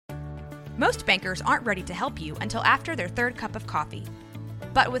Most bankers aren't ready to help you until after their third cup of coffee.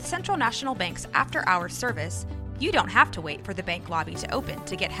 But with Central National Bank's after-hours service, you don't have to wait for the bank lobby to open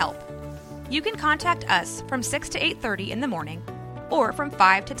to get help. You can contact us from 6 to 8:30 in the morning or from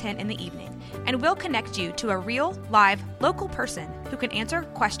 5 to 10 in the evening, and we'll connect you to a real, live, local person who can answer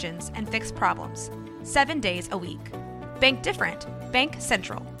questions and fix problems 7 days a week. Bank different. Bank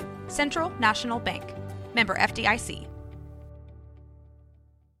Central. Central National Bank. Member FDIC.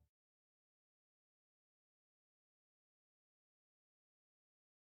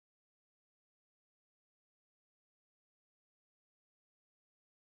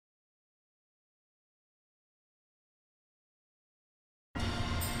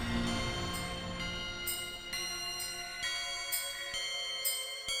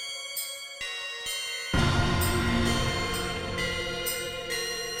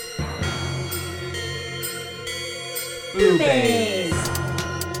 Boobies!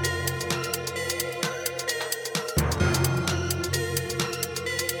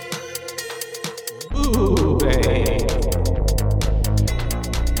 Boobies!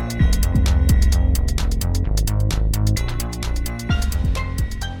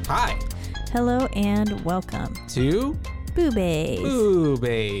 Hi. Hello and welcome To Boobies.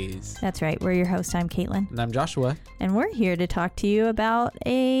 Boobies. That's right. We're your host. I'm Caitlin. And I'm Joshua. And we're here to talk to you about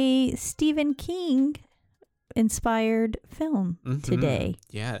a Stephen King inspired film today.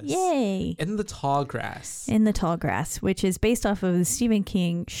 Yes. Yay. In the Tall Grass. In the Tall Grass, which is based off of the Stephen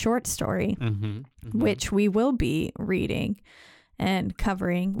King short story, which we will be reading and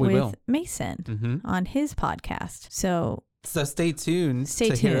covering with Mason on his podcast. So stay tuned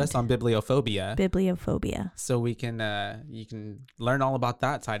to hear us on Bibliophobia. Bibliophobia. So we can you can learn all about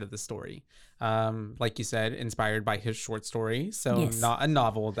that side of the story. Like you said, inspired by his short story. So not a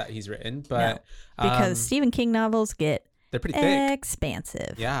novel that he's written, but because Stephen King novels they're pretty thick.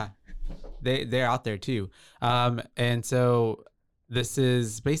 Expansive. Yeah. They're out there too. And so this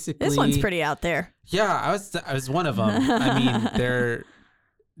is basically this one's pretty out there. Yeah, I was one of them. I mean,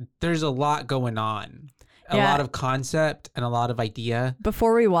 there's a lot going on. A lot of concept and a lot of idea.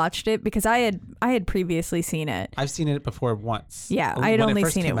 Before we watched it, because I had previously seen it. I've seen it before once. Yeah, I had only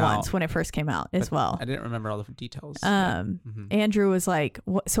seen it once when it first came out as well. I didn't remember all the details. Andrew was like,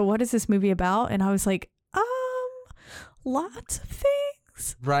 so what is this movie about? And I was like, lots of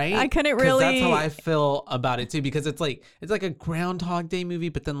things. Right? I couldn't really. That's how I feel about it too, because it's like a Groundhog Day movie,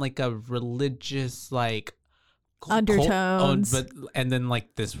 but then like a religious like undertones. And then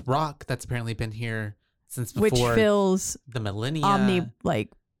like this rock that's apparently been here since before, which fills the millennia,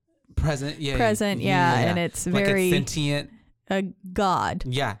 present, and it's very it's sentient, a god,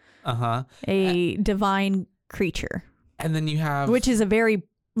 a divine creature, and then you have, which is a very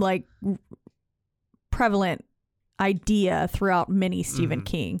like prevalent idea throughout many Stephen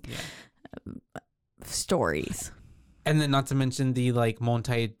King stories. And then not to mention the like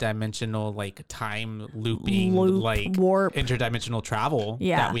multi-dimensional like time looping warp interdimensional travel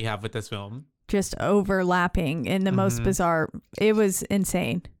that we have with this film. Just overlapping in the most bizarre. It was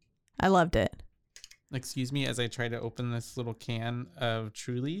insane. I loved it. Excuse me as I try to open this little can of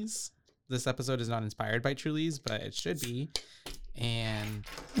Trulies. This episode is not inspired by Trulies, but it should be. And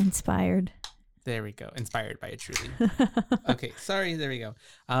inspired. There we go. Inspired by a Truly. Okay, sorry. There we go.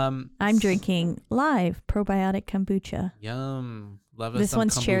 I'm drinking live probiotic kombucha. Yum. Love this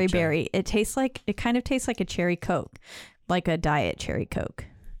one's kombucha. cherry berry. It kind of tastes like a cherry Coke, like a diet cherry Coke.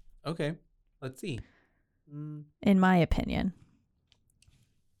 Okay. Let's see. In my opinion.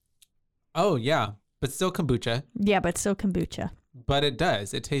 Oh, yeah. But still kombucha. Yeah, but still kombucha. But it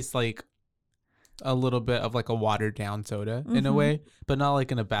does. It tastes like a little bit of like a watered down soda in a way, but not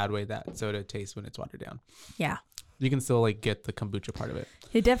like in a bad way that soda tastes when it's watered down. Yeah. You can still like get the kombucha part of it.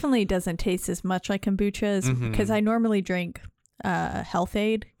 It definitely doesn't taste as much like kombucha because I normally drink Health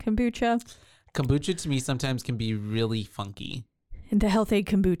Aid kombucha. Kombucha to me sometimes can be really funky. And the Health Aid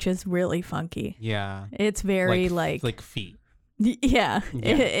kombucha is really funky. Yeah. It's very like feet. Yeah.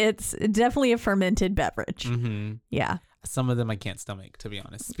 It's definitely a fermented beverage. Yeah. Some of them I can't stomach, to be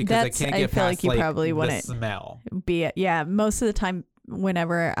honest, because I can't get past probably the smell. Most of the time,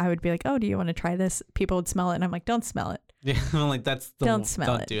 whenever I would be like, "Oh, do you want to try this?" People would smell it, and I'm like, "Don't smell it." Yeah, I'm like don't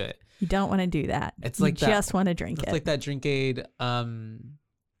smell it. Don't do it. You don't want to do that. It's like you just want to drink it. It's like that Drink Aid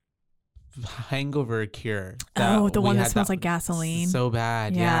hangover cure. The one that smells like gasoline. So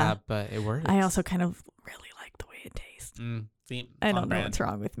bad. Yeah, but it works. I also kind of really like the way it tastes. I don't know what's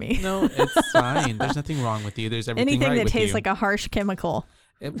wrong with me. No, it's fine. There's nothing wrong with you. There's everything anything right that tastes like a harsh chemical.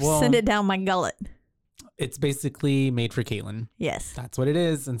 Send it down my gullet. It's basically made for Caitlin. Yes, that's what it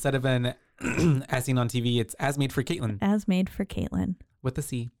is. Instead of an as seen on TV, it's as made for Caitlin. As made for Caitlin with a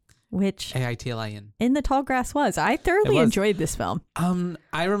C. which Aitlin in the tall grass was. I thoroughly enjoyed this film.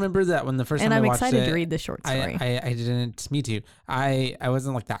 I remember that when the first time I watched it. And I'm excited to read the short story. I didn't. Me too. I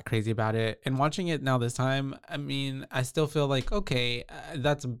wasn't like that crazy about it. And watching it now this time, I mean, I still feel like, okay,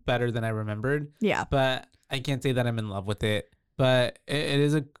 that's better than I remembered. Yeah. But I can't say that I'm in love with it. But it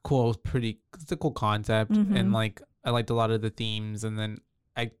is a cool concept. And like, I liked a lot of the themes. And then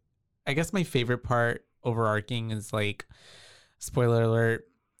I guess my favorite part overarching is like, spoiler alert,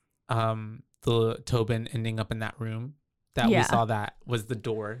 the Tobin ending up in that room that we saw that was the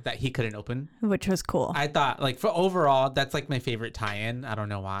door that he couldn't open, which was cool. I thought like for overall, that's like my favorite tie-in. I don't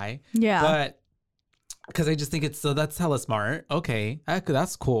know why. Yeah. But because I just think that's hella smart. Okay.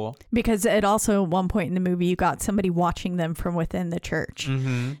 That's cool. Because it also, at one point in the movie, you got somebody watching them from within the church.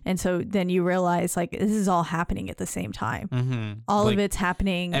 And so then you realize like this is all happening at the same time. All like, of it's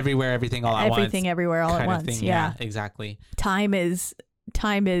happening. Everywhere, everything all at once. Everything everywhere all at once. Yeah, exactly. Time is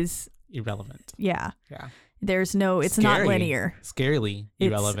irrelevant. Yeah. There's no, it's not linear. Scarily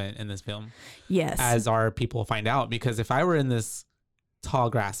irrelevant in this film. Yes. As our people find out, because if I were in this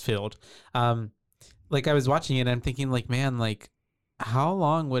tall grass field, like I was watching it and I'm thinking like, man, like how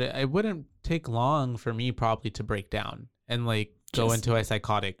long would it wouldn't take long for me probably to break down and like go into a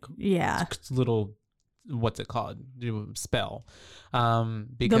psychotic little, what's it called? Spell.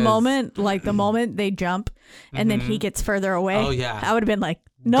 Because the moment they jump and then he gets further away. Oh yeah. I would have been like,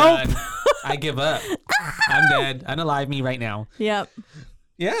 nope. I give up. I'm dead. Unalive me right now. Yep.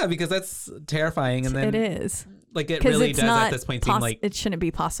 Yeah, because that's terrifying. And then it is. Like it really does at this point seem like it shouldn't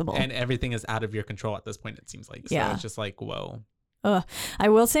be possible. And everything is out of your control at this point, it seems like. So it's just like, whoa. I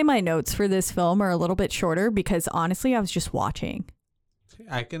will say my notes for this film are a little bit shorter because honestly, I was just watching.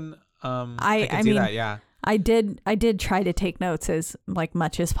 I can I see that, yeah. I did try to take notes as like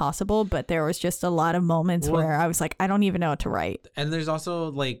much as possible, but there was just a lot of moments where I was like, I don't even know what to write. And there's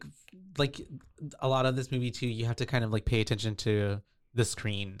also like a lot of this movie too, you have to kind of like pay attention to the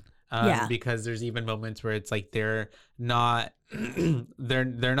screen. Because there's even moments where it's like they're not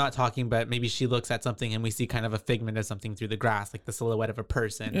they're not talking, but maybe she looks at something and we see kind of a figment of something through the grass, like the silhouette of a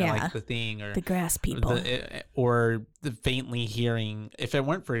person or like the thing or the grass people or the faintly hearing. If it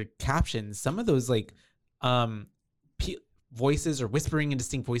weren't for captions, some of those like voices or whispering,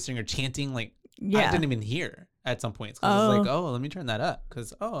 indistinct voicing or chanting, like I didn't even hear at some points because I was like, oh, let me turn that up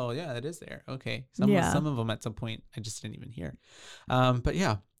because it is there. Okay, some of them at some point I just didn't even hear. But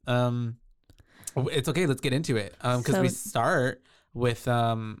yeah. It's okay. Let's get into it. Because we start with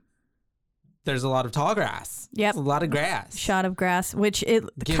there's a lot of tall grass. Yep, a lot of grass. Shot of grass, which it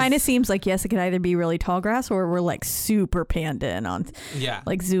kind of seems like it could either be really tall grass or we're like super panned in on,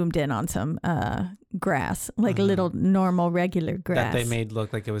 like zoomed in on some grass, like little normal regular grass that they made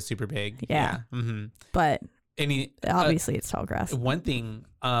look like it was super big. Yeah. But obviously it's tall grass. One thing,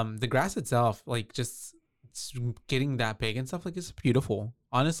 the grass itself, like just getting that big and stuff, like it's beautiful.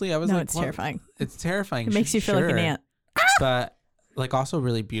 Honestly, I was like, it's terrifying. It's terrifying. It makes you feel like an ant. But like also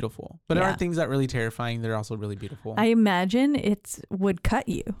really beautiful. But there are things that are really terrifying. They're also really beautiful. I imagine it would cut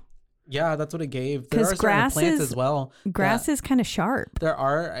you. Yeah, that's what it gave. There are certain plants as well. Grass is kind of sharp. There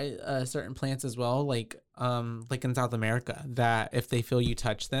are certain plants as well, like in South America, that if they feel you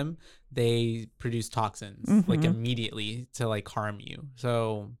touch them, they produce toxins like immediately to like harm you.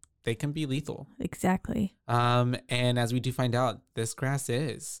 So they can be lethal. Exactly. And as we do find out, this grass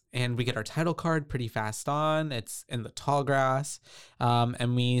is. And we get our title card pretty fast on. It's in the tall grass.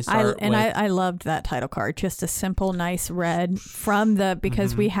 And we start I loved that title card. Just a simple, nice red from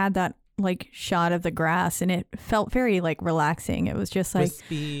because we had that like shot of the grass and it felt very like relaxing. It was just like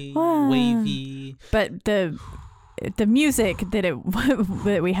wispy, wavy. But the music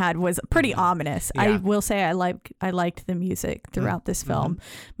that we had was pretty ominous. I will say I liked the music throughout this film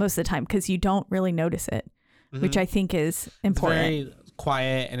most of the time because you don't really notice it, which I think is important. It's very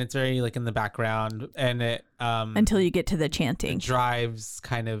quiet and it's very like in the background and it until you get to the chanting. It drives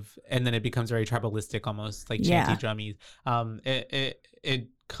kind of, and then it becomes very tribalistic almost, like chanty drummy. It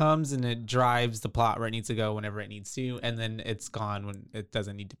comes and it drives the plot where it needs to go whenever it needs to, and then it's gone when it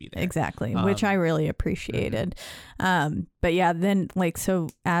doesn't need to be there. Exactly, which I really appreciated. But yeah, then like so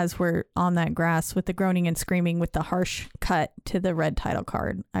as we're on that grass with the groaning and screaming with the harsh cut to the red title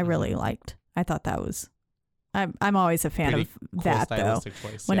card, I really liked. I thought that was I'm always a fan of that though.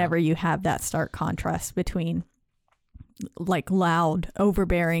 Choice, whenever you have that stark contrast between like loud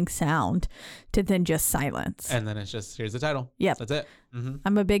overbearing sound to then just silence, and then it's just here's the title. Yeah, that's it.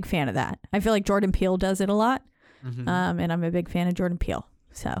 I'm a big fan of that. I feel like Jordan Peele does it a lot, and I'm a big fan of Jordan Peele.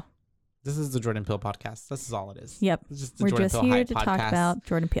 So This is the Jordan Peele podcast. This is all it is. Yep. It's just the We're Jordan just Peele here hype to podcast. talk about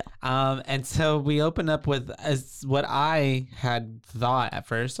Jordan Peele. And so we open up with what I had thought at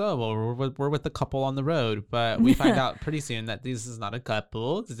first. Oh, well, we're with a couple on the road, but we find out pretty soon that this is not a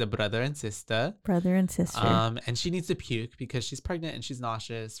couple. It's a brother and sister. Brother and sister. And she needs to puke because she's pregnant and she's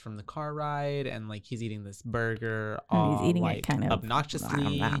nauseous from the car ride, and like he's eating this burger, all he's eating like it kind of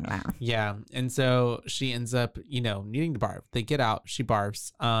obnoxiously. Yeah, and so she ends up, needing to barf. They get out, she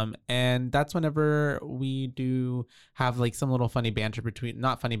barfs, and that's whenever we do have like some little funny banter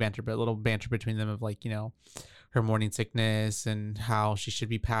not funny banter, but a little banter between them of like, her morning sickness and how she should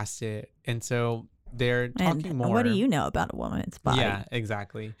be past it. And so they're talking more. What do you know about a woman's body? Yeah,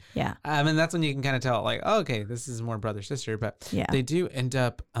 exactly. Yeah. And that's when you can kind of tell like, oh, okay, this is more brother sister, but yeah, they do end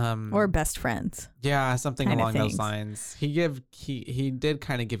up or best friends. Yeah, something along those lines. He did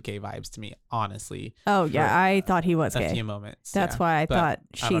kind of give gay vibes to me, honestly. Oh yeah, I thought he was gay. A few moments. That's why I thought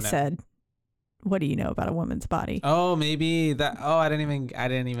she said, what do you know about a woman's body? Oh, maybe that. Oh, I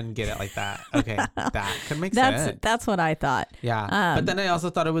didn't even get it like that. Okay, that could make sense. That's what I thought. Yeah, but then I also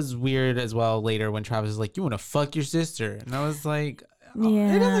thought it was weird as well later when Travis was like, "You want to fuck your sister," and I was like,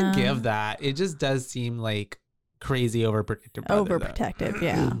 "It doesn't give that. It just does seem like crazy overprotective." Overprotective,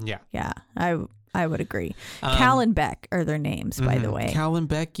 yeah, yeah. I would agree. Cal and Beck are their names, by the way. Cal and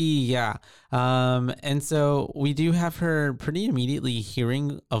Becky, yeah. And so we do have her pretty immediately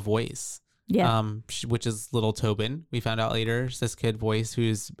hearing a voice. Yeah. Which is little Tobin. We found out later, it's this kid voice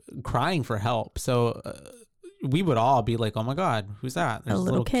who's crying for help. So we would all be like, oh my God, who's that? There's a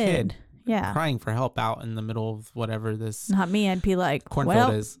little kid. Yeah. Crying for help out in the middle of whatever this. Not me. I'd be like,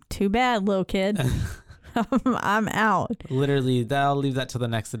 cornfield is. Too bad, little kid. I'm out. Literally, I'll leave that to the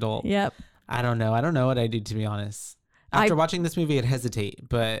next adult. Yep. I don't know what I do, to be honest. After watching this movie, I'd hesitate.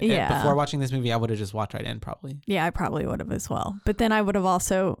 But before watching this movie, I would have just watched right in probably. Yeah, I probably would have as well. But then I would have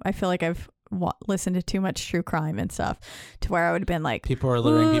also, I feel like I've listened to too much true crime and stuff to where I would have been like, people are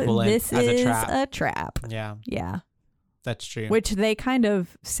luring people in as a trap. Yeah. Yeah. That's true. Which they kind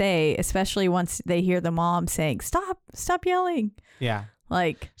of say, especially once they hear the mom saying, stop yelling. Yeah.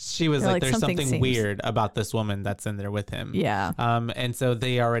 Like she was like there's something weird about this woman that's in there with him. Yeah. And so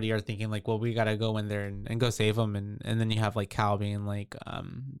they already are thinking like, well, we got to go in there and go save him. And then you have like Cal being like,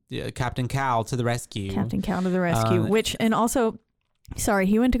 Captain Cal to the rescue. Captain Cal to the rescue. And also, sorry,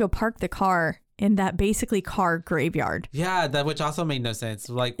 he went to go park the car in that basically car graveyard. Yeah, which also made no sense.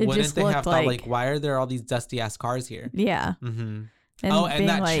 Like, wouldn't they have thought like, why are there all these dusty ass cars here? Yeah. Mm-hmm. And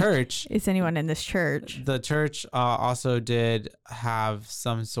that church. Is anyone in this church? The church also did have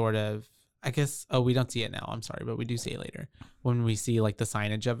some sort of, I guess, we don't see it now. I'm sorry, but we do see it later when we see like the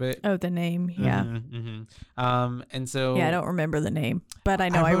signage of it. Oh, the name. Yeah. And so. Yeah, I don't remember the name, but I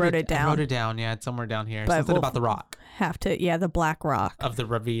know I wrote it down. I wrote it down. Yeah, it's somewhere down here. But something about the rock. The Black Rock. Of the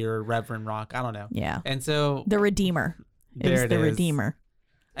Reverend Rock. I don't know. Yeah. And so. The Redeemer. There it is. Redeemer.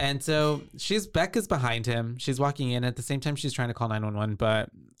 And so Beck is behind him. She's walking in. At the same time, she's trying to call 911. But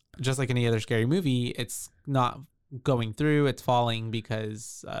just like any other scary movie, it's not going through. It's falling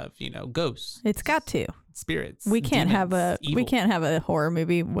because of, ghosts. It's got to. Spirits. We can't have a horror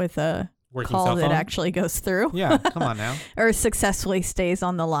movie with a call that actually goes through. Yeah, come on now. Or successfully stays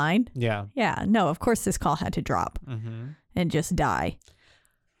on the line. Yeah. Yeah. No, of course this call had to drop and just die.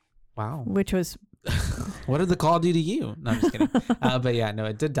 Wow. Which was... What did the call do to you? No, I'm just kidding. But yeah, no,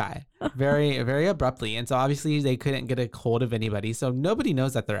 it did die very, very abruptly. And so obviously they couldn't get a hold of anybody. So nobody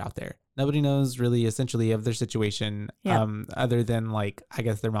knows that they're out there. Nobody knows really essentially of their situation other than like, I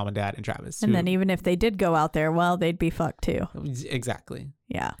guess their mom and dad and Travis. And then even if they did go out there, well, they'd be fucked too. Exactly.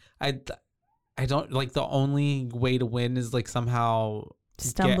 Yeah. I don't like the only way to win is like somehow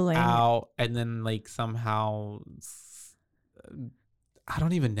stumbling get out and then like somehow... I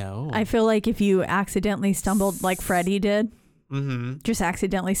don't even know. I feel like if you accidentally stumbled like Freddy did, just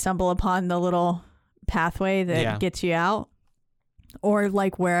accidentally stumble upon the little pathway that gets you out, or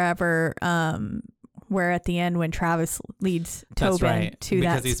like where at the end when Travis leads Tobin to that spot.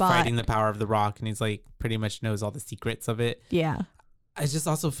 Because he's fighting the power of the rock and he's like pretty much knows all the secrets of it. Yeah. I just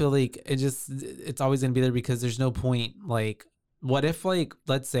also feel like it's always going to be there because there's no point. Like, what if like,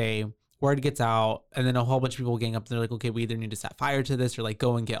 let's say, word gets out and then a whole bunch of people gang up and they're like, okay, we either need to set fire to this or like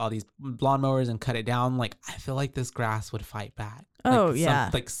go and get all these lawnmowers and cut it down. Like, I feel like this grass would fight back.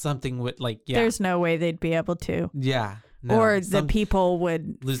 Like, something would like, There's no way they'd be able to. Yeah. No, or the people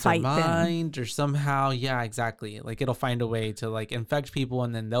would lose fight their mind them. Or somehow. Yeah, exactly. Like it'll find a way to like infect people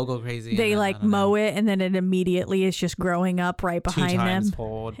and then they'll go crazy. They like mow it and then it immediately is just growing up right behind them.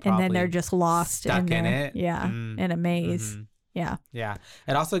 Fold, and then they're just lost stuck in it. Yeah. In a maze. Yeah. Yeah.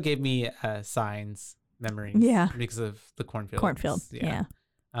 It also gave me Signs memories. Yeah. Because of the cornfield. Yeah.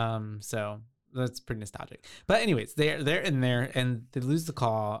 So that's pretty nostalgic. But anyways, they're in there and they lose the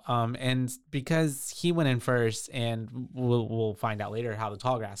call. And because he went in first, and we'll find out later how the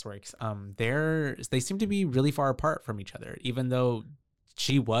tall grass works. They seem to be really far apart from each other, even though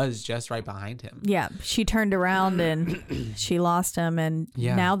she was just right behind him. Yeah, she turned around and she lost him, and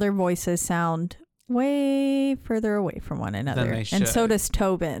now their voices sound way further away from one another. And so does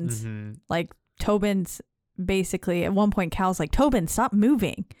Tobin's. Mm-hmm. Like Tobin's basically at one point, Cal's like, Tobin, stop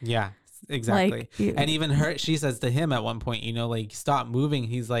moving. Yeah. Exactly. Like, and even she says to him at one point, like, stop moving.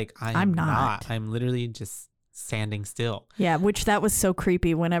 He's like, I'm not. I'm literally just standing still. Yeah, which that was so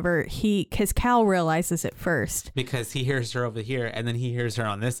creepy whenever because Cal realizes it first. Because he hears her over here and then he hears her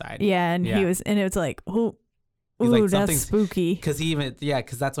on this side. Yeah, and it was like, ooh, like, that's spooky. Because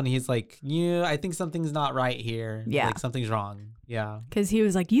that's when he's like, I think something's not right here. Yeah. Like something's wrong. Yeah. Because he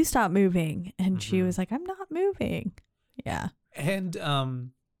was like, you stop moving. And she was like, I'm not moving. Yeah. And,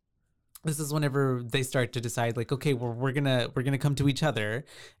 this is whenever they start to decide, like, okay, well, we're gonna come to each other,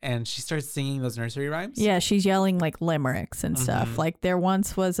 and she starts singing those nursery rhymes. Yeah, she's yelling like limericks and stuff. Like, there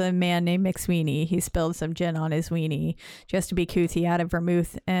once was a man named McSweeney. He spilled some gin on his weenie just to be cute. He added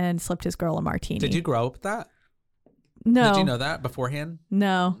vermouth and slipped his girl a martini. Did you grow up with that? No. Did you know that beforehand?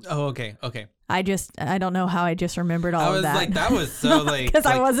 No. Oh, okay. I don't know how I just remembered all of that. I was like, that was so like... Because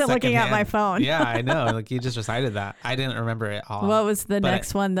I wasn't looking at my phone. Yeah, I know. Like, you just recited that. I didn't remember it all. What was the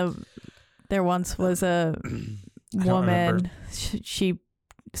next one? There once was a woman. She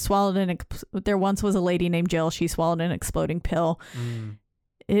swallowed there once was a lady named Jill. She swallowed an exploding pill.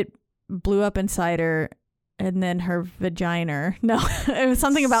 It blew up inside her, and then her vagina. No, it was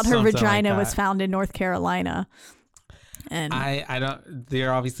something about her vagina like was found in North Carolina. And I don't.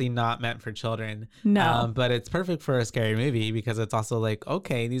 They're obviously not meant for children. No, but it's perfect for a scary movie because it's also like,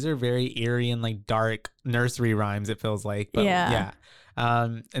 okay, these are very eerie and like dark nursery rhymes. It feels like, but yeah.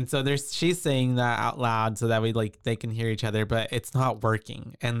 And so she's saying that out loud so that they can hear each other, but it's not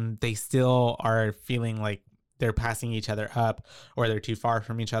working, and they still are feeling like they're passing each other up or they're too far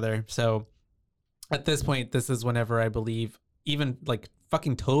from each other. So at this point, this is whenever I believe even like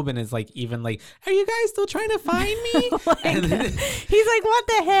fucking Tobin is like, even like, are you guys still trying to find me? And then, he's like, what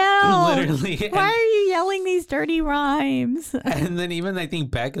the hell? Literally. Why are you yelling these dirty rhymes? And then even I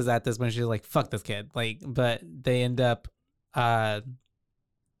think Beck is at this point, she's like, fuck this kid. Like, but they end up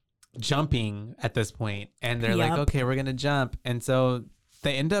jumping at this point, and they're like, okay, we're gonna jump. And so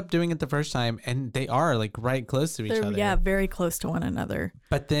they end up doing it the first time, and they are like right close to each other. Yeah, very close to one another.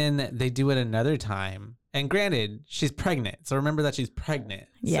 But then they do it another time, and granted, she's pregnant, so remember that she's pregnant.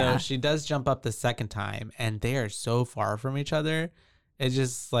 Yeah. So she does jump up the second time, and they are so far from each other. It's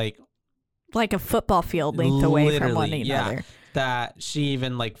just like a football field length away from one another. Yeah, that she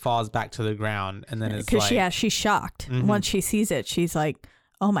even like falls back to the ground, and then it's like, because she's shocked once she sees it. She's like,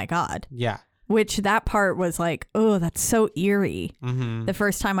 oh my God. Yeah. Which that part was like, oh, that's so eerie. The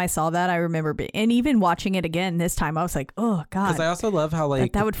first time I saw that, I remember, and even watching it again this time, I was like, oh God. Because I also love how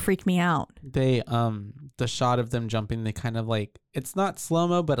like that would freak me out. They the shot of them jumping, they kind of like, it's not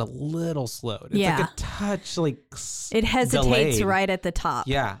slow-mo, but a little slowed. It's like a touch like it hesitates delayed. Right at the top.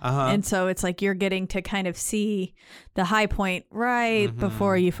 Yeah. And so it's like you're getting to kind of see the high point right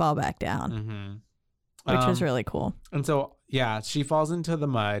before you fall back down, which was really cool. And so, yeah, she falls into the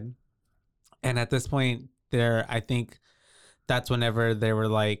mud. And at this point, I think that's whenever they were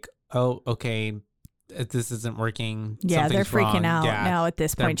like, oh, okay, this isn't working. Yeah, they're freaking out now at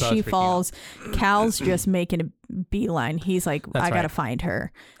this point. She falls. Cal's just making a beeline. He's like, I got to find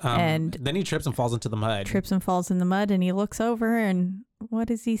her. And then he trips and falls into the mud. Trips and falls in the mud, and he looks over, and what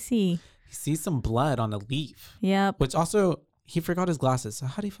does he see? He sees some blood on a leaf. Yep. Which also... he forgot his glasses. So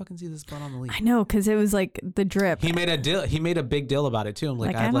how do you fucking see this blood on the leaf? I know, because it was like the drip. He made a big deal about it too. I'm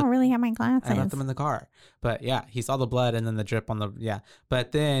like, I don't really have my glasses. I left them in the car. But yeah, he saw the blood and then the drip on the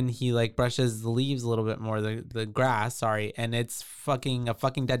But then he like brushes the leaves a little bit more, the grass, sorry, and it's a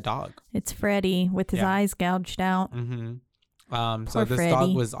fucking dead dog. It's Freddy with his eyes gouged out. So this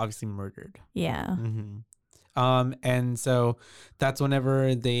dog was obviously murdered. Yeah. And so that's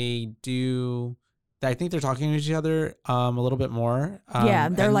whenever they do. I think they're talking to each other a little bit more.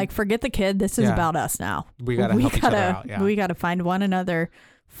 They're like, forget the kid. This is about us now. We gotta help each other out. Yeah. We gotta find one another.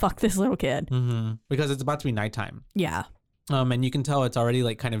 Fuck this little kid. Because it's about to be nighttime. Yeah. And you can tell it's already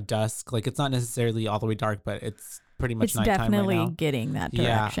like kind of dusk. Like it's not necessarily all the way dark, but it's pretty much nighttime right now. It's definitely getting that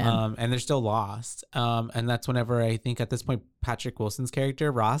direction. Yeah. And they're still lost. And that's whenever I think at this point Patrick Wilson's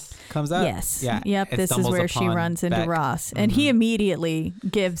character Ross comes up. Yes. Yeah. Yep. This is where she runs into Ross, and he immediately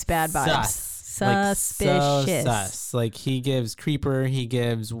gives bad vibes. Suspicious. Like, so sus. Like he gives creeper. He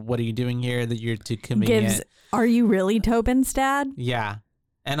gives, what are you doing here? That you're to committing it. Are you really Tobin's dad? Yeah.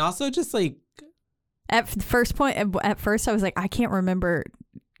 And also just like at first I was like, I can't remember,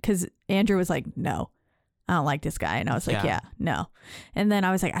 because Andrew was like, no, I don't like this guy. And I was like, yeah, no. And then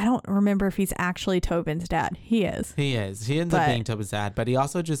I was like, I don't remember if he's actually Tobin's dad. He is. He ends up being Tobin's dad, but he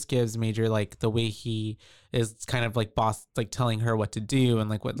also just gives Major like the way he is kind of like boss, like telling her what to do, and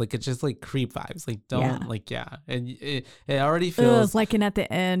like what, like it's just like creep vibes. Like don't and it already feels like, and at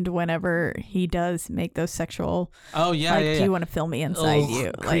the end whenever he does make those sexual. Oh yeah, like, do you want to feel me inside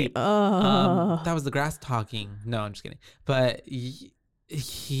you? Creep. Like that was the grass talking. No, I'm just kidding. But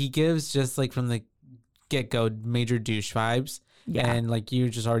he gives just like from the get-go Major douche vibes, and like you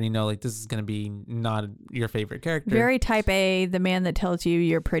just already know like this is gonna be not your favorite character. Very type A, the man that tells you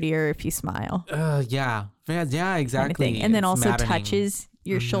you're prettier if you smile. Yeah, exactly. Kind of, and then also touches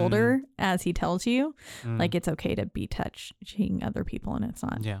your shoulder as he tells you like it's okay to be touching other people, and it's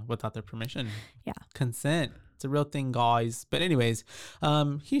not without their permission. Consent. It's a real thing, guys. But anyways,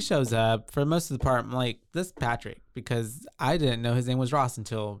 he shows up. For most of the part, I'm like, this is Patrick, because I didn't know his name was Ross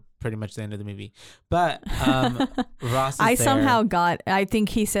until pretty much the end of the movie. But Ross is somehow I think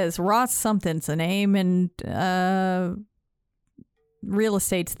he says Ross something's the name, and real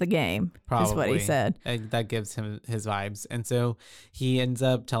estate's the game. Probably is what he said. And that gives him his vibes. And so he ends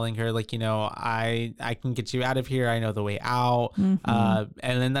up telling her, like, you know, I can get you out of here. I know the way out. And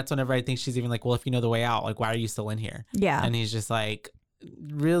then that's whenever I think she's even like, well, if you know the way out, like, why are you still in here? Yeah. And he's just like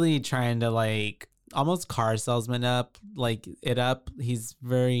really trying to like almost car salesman up. He's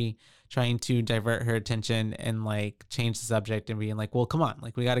very trying to divert her attention and like change the subject and being like, well, come on,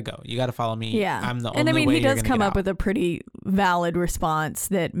 like we got to go. You got to follow me. Yeah. I'm the only way. And I mean, he does come up out with a pretty valid response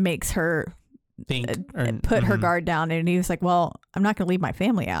that makes her put her guard down. And he was like, well, I'm not going to leave my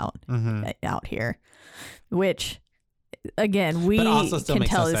family out here, which again, we can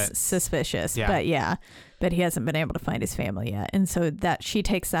tell is suspicious, but he hasn't been able to find his family yet. And so that she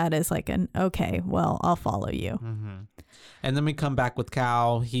takes that as like okay, well, I'll follow you. And then we come back with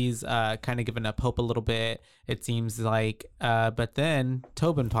Cal. He's kind of given up hope a little bit, it seems like. But then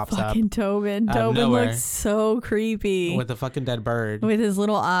Tobin pops up. Fucking Tobin. Tobin looks so creepy. With a fucking dead bird. With his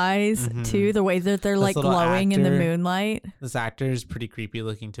little eyes, too. The way that they're like glowing in the moonlight. This actor is pretty creepy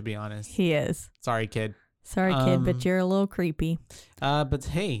looking, to be honest. He is. Sorry, kid. Sorry, kid, but you're a little creepy. But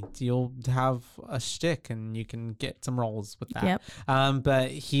hey, you'll have a shtick and you can get some roles with that. Yep. But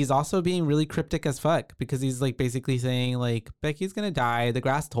he's also being really cryptic as fuck, because he's like basically saying like, Becky's gonna die. The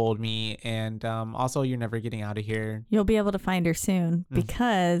grass told me, and also you're never getting out of here. You'll be able to find her soon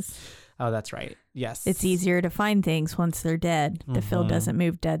because. Oh, that's right. Yes. It's easier to find things once they're dead. The Phil doesn't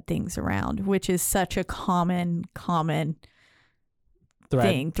move dead things around, which is such a common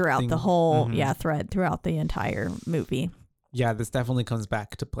thing throughout the whole thread throughout the entire movie. Yeah, this definitely comes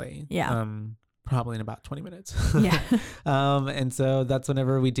back to play. Yeah. Probably in about 20 minutes. Yeah. And so that's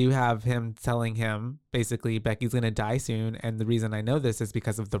whenever we do have him telling him basically Becky's gonna die soon, and the reason I know this is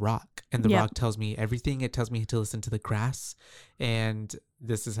because of the rock, and the rock tells me everything. It tells me to listen to the grass, and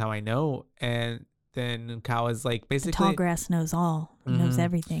this is how I know. And then Cal is like, basically, the tall grass knows all. It knows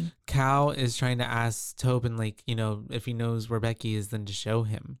everything. Cal is trying to ask Tobin, like, you know, if he knows where Becky is, then to show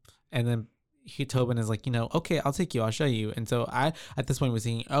him. And then Tobin is like, you know, okay, I'll take you, I'll show you. And so I, at this point, was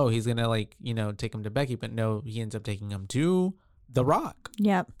thinking, oh, he's gonna like, you know, take him to Becky, but no, he ends up taking him to the rock.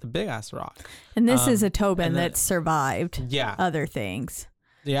 Yep. The big ass rock. And this is a Tobin that survived other things.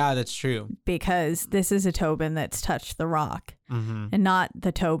 Yeah, that's true. Because this is a Tobin that's touched the rock, and not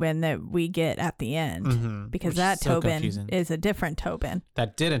the Tobin that we get at the end. Because that Tobin is a different Tobin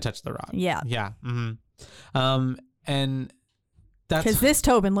that didn't touch the rock. Yeah. Yeah. And that's because this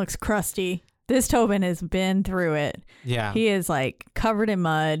Tobin looks crusty. This Tobin has been through it. Yeah. He is like covered in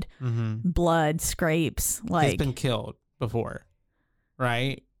mud, blood, scrapes. Like he's been killed before,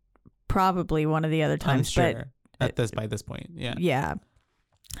 right? Probably one of the other times. I'm sure by this point. Yeah. Yeah.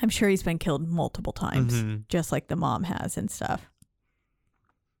 I'm sure he's been killed multiple times, just like the mom has and stuff.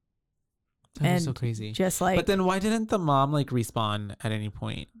 That's so crazy. Just like, but then why didn't the mom like respawn at any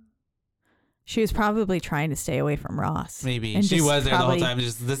point? She was probably trying to stay away from Ross. Maybe and she was there the whole time.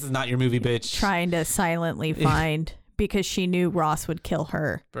 Just, this is not your movie, bitch. Trying to silently find because she knew Ross would kill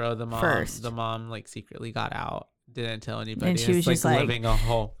her. Bro, the mom like secretly got out. Didn't tell anybody. And she was just like living a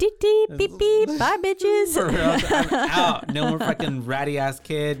whole deep beep beep. Bye bitches. For real, I'm out. No more fucking ratty ass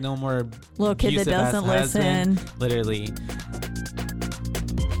kid. No more little kid that doesn't listen. Literally.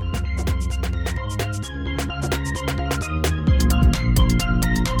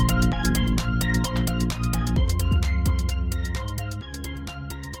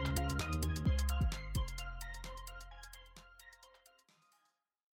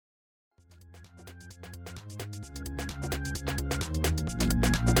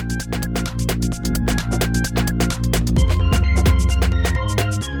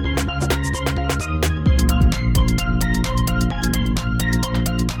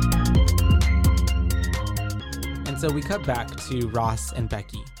 So we cut back to Ross and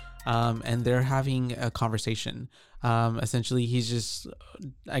Becky, and they're having a conversation. Essentially,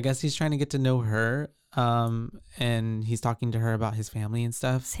 I guess he's trying to get to know her, and he's talking to her about his family and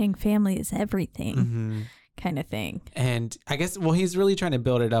stuff. Saying family is everything. Kind of thing. And I guess, well, he's really trying to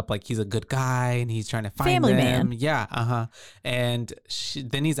build it up like he's a good guy and he's trying to find family them. man. Yeah. And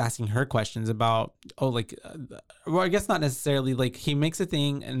then he's asking her questions about, well, I guess not necessarily, like he makes a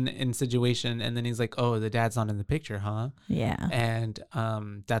thing in situation and then he's like, oh, the dad's not in the picture, huh? Yeah. And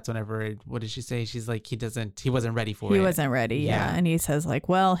that's whenever, what did she say? She's like, he wasn't ready for it. He wasn't ready. Yeah. And he says like,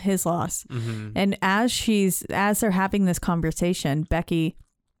 well, his loss. And as they're having this conversation, Becky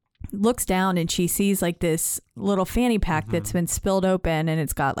looks down and she sees like this little fanny pack that's been spilled open and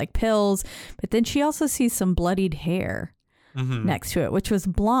it's got like pills, but then she also sees some bloodied hair next to it, which was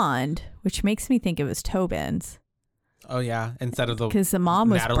blonde, which makes me think it was Tobin's. Oh yeah, instead of because the mom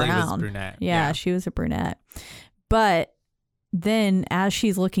was Natalie brown. Was brunette. Yeah, she was a brunette. But then as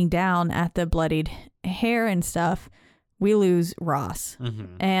she's looking down at the bloodied hair and stuff, we lose Ross.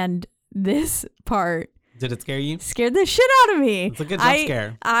 And this part, did it scare you? Scared the shit out of me. It's a good jump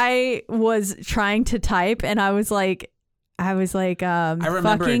scare. I was trying to type and I was like, I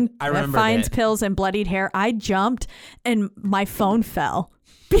remember finds pills and bloodied hair. I jumped and my phone fell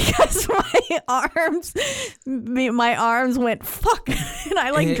because my arms went fuck and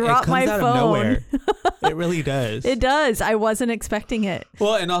I dropped my phone. It comes out of nowhere. It really does. It does. I wasn't expecting it.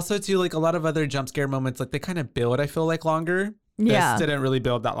 Well, and also too, like a lot of other jump scare moments, like they kind of build, I feel like, longer. Yeah. This didn't really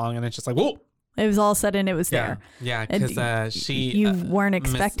build that long and it's just like, whoa. It was all sudden it was there. Yeah, because you weren't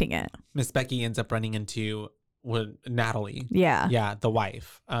expecting it. Miss Becky ends up running into Natalie. Yeah. Yeah, the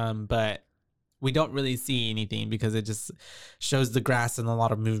wife. But we don't really see anything because it just shows the grass and a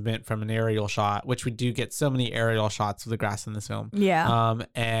lot of movement from an aerial shot, which we do get so many aerial shots of the grass in this film. Yeah.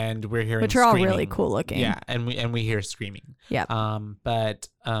 And we're hearing which are screaming. All really cool looking. Yeah, and we hear screaming. Yeah. But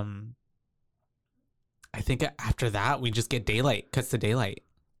I think after that we just get daylight. Cuts to daylight.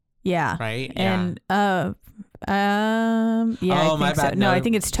 Yeah. Right. And yeah. I think my bad. So. No, I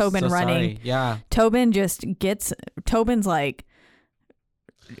think it's Tobin running. Sorry. Yeah. Tobin's like,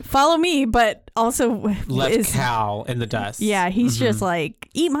 follow me, but also left Cal in the dust. Yeah, he's just like,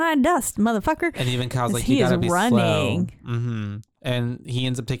 eat my dust, motherfucker. And even Cal's like, he you gotta is be running. Slow. And he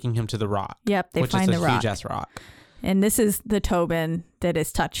ends up taking him to the rock. Yep, they find the rock. Which is a huge ass rock. And this is the Tobin that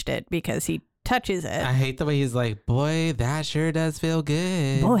has touched it because he touches it. I hate the way he's like, boy, that sure does feel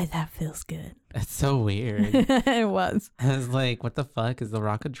good. Boy, that feels good. It's so weird. It was. I was like, what the fuck? Is the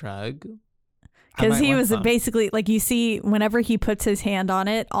rock a drug? Because he was basically like, you see, whenever he puts his hand on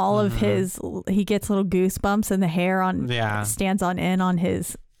it, all of he gets little goosebumps and the hair stands on end on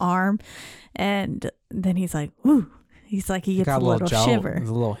his arm. And then he's like, woo. He's like, he gets a little shiver. It's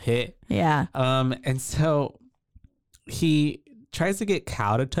a little hit. Yeah. And so he tries to get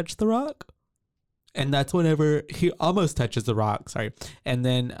Cal to touch the rock. And that's whenever he almost touches the rock. Sorry. And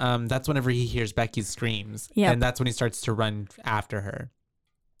then that's whenever he hears Becky's screams. Yeah. And that's when he starts to run after her.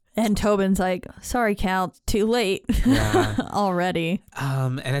 And Tobin's like, sorry, Cal, too late. Yeah. Already.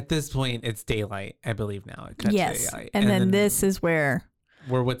 And at this point, it's daylight, I believe now. Yes. Daylight. And then this is where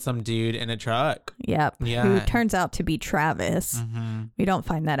we're with some dude in a truck. Yep. Yeah. Who turns out to be Travis. We don't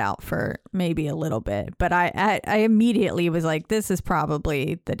find that out for maybe a little bit. But I immediately was like, this is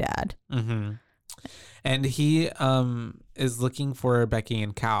probably the dad. And he is looking for Becky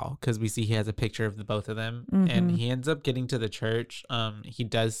and Cal because we see he has a picture of the both of them. And he ends up getting to the church. He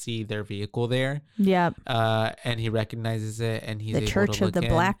does see their vehicle there. Yep. And he recognizes it and he's able to look in. The Church of the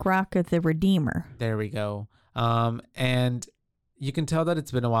Black Rock of the Redeemer. There we go. And you can tell that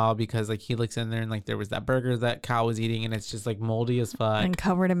it's been a while because like he looks in there and like there was that burger that Cal was eating and it's just like moldy as fuck. And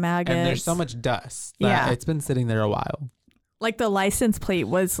covered in maggots. And there's so much dust. That it's been sitting there a while. Like the license plate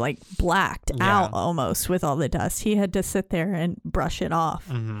was like blacked out almost with all the dust. He had to sit there and brush it off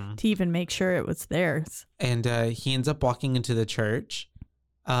to even make sure it was theirs. And he ends up walking into the church,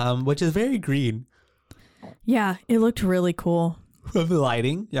 which is very green. Yeah, it looked really cool. With the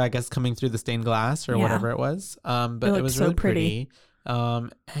lighting. Yeah, I guess coming through the stained glass or whatever it was. But it was really pretty.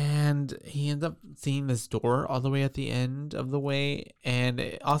 And he ends up seeing this door all the way at the end of the way. And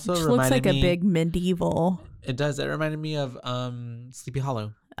it also looks like a big medieval. It does. It reminded me of Sleepy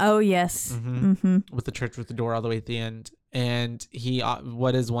Hollow. Oh, yes. With the church with the door all the way at the end. And he,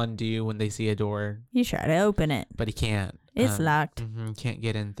 what does one do when they see a door? You try to open it. But he can't. It's locked. Can't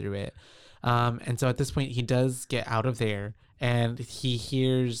get in through it. And so at this point, he does get out of there. And he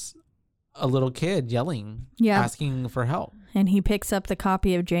hears a little kid yelling, asking for help. And he picks up the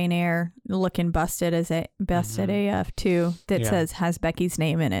copy of Jane Eyre, looking busted AF too, that says has Becky's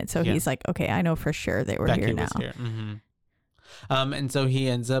name in it. So he's like, okay, I know for sure they were Becky here now. Here. And so he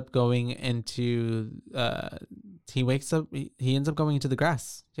ends up going into he ends up going into the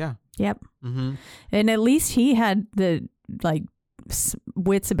grass. Yeah. Yep. And at least he had the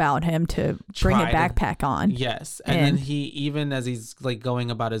wits about him to bring a backpack on. Yes. And then he, even as he's like going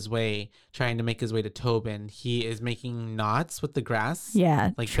about his way, trying to make his way to Tobin, he is making knots with the grass.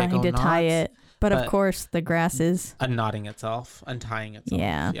 Yeah. Like trying to tie it. But of course the grass is untying itself.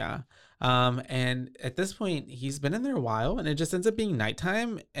 Yeah. Yeah. And at this point he's been in there a while, and it just ends up being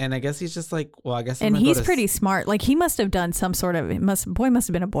nighttime, and I guess he's just like, well, I guess I'm and he's pretty smart. Like he must have done some sort of must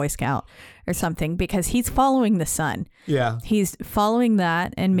have been a Boy Scout or something, because he's following the sun. Yeah, he's following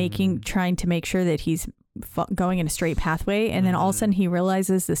that and trying to make sure that he's going in a straight pathway, and then all of a sudden he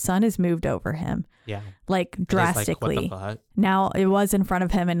realizes the sun has moved over him. Yeah, like drastically. Like, what the fuck? Now it was in front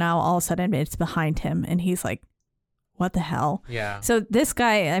of him, and now all of a sudden it's behind him, and he's like, what the hell? Yeah. So this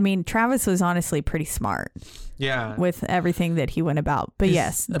guy, I mean, Travis was honestly pretty smart. Yeah. With everything that he went about. But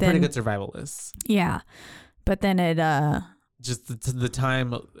he's a pretty good survivalist. Yeah. But then it just the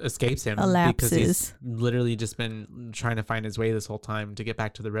time escapes him elapses. Because he's literally just been trying to find his way this whole time to get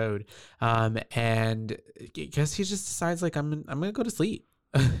back to the road. And I guess he just decides like, I'm gonna go to sleep.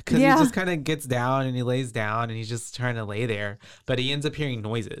 Because he just kind of gets down and he lays down and he's just trying to lay there, but he ends up hearing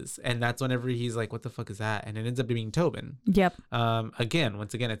noises, and that's whenever he's like, what the fuck is that? And it ends up being Tobin. Yep. Once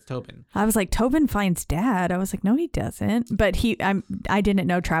again it's Tobin. I was like, Tobin finds Dad. I was like, no he doesn't, but I didn't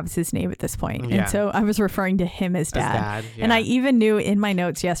know Travis's name at this point. And so I was referring to him as Dad. Yeah. And I even knew in my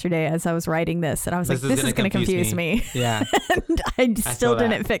notes yesterday as I was writing this, and I was like, this is going to confuse me. Yeah. And I still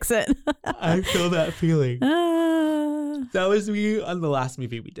didn't fix it. I feel that feeling. That was me on the last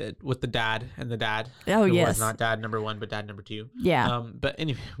movie we did with the dad and the dad. Oh, yes. Was not dad number 1, but dad number 2. Yeah. But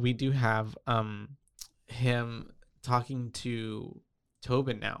anyway, we do have him talking to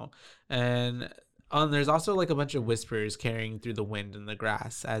Tobin now. And there's also like a bunch of whispers carrying through the wind and the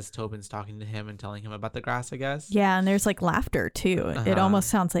grass as Tobin's talking to him and telling him about the grass, I guess. Yeah, and there's like laughter too. It almost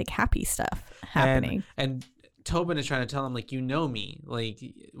sounds like happy stuff happening. And Tobin is trying to tell him, like, you know me. Like,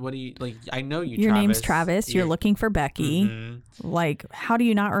 what do you, like, I know you, Your Travis. name's Travis. You're looking for Becky. Like, how do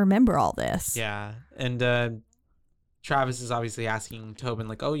you not remember all this? Yeah. And Travis is obviously asking Tobin,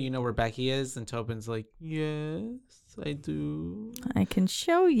 like, oh, you know where Becky is? And Tobin's like, yes, I do. I can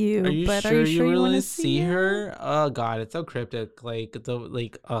show you. Are you sure you really want to see her? Oh, God, it's so cryptic. Like,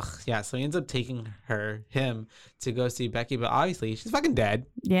 yeah. So he ends up taking him to go see Becky, but obviously she's fucking dead.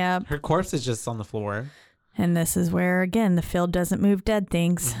 Yeah. Her corpse is just on the floor. And this is where, again, the field doesn't move dead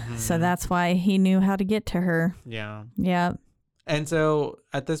things. So that's why he knew how to get to her. Yeah. Yeah. And so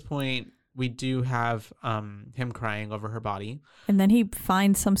at this point, we do have him crying over her body. And then he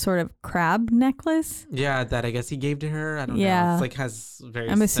finds some sort of crab necklace. Yeah, that I guess he gave to her. I don't know. It's like has very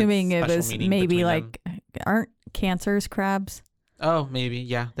I'm assuming it was maybe like, aren't cancers crabs? Oh, maybe.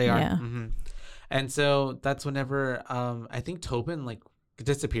 Yeah, they are. Yeah. And so that's whenever I think Tobin like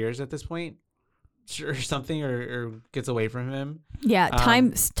disappears at this point. Or something, or gets away from him. Yeah,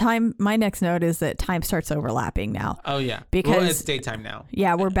 time. My next note is that time starts overlapping now. Oh yeah, because it's daytime now.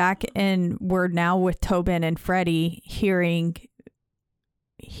 Yeah, we're back, and we're now with Tobin and Freddie hearing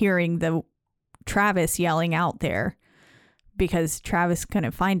the Travis yelling out there because Travis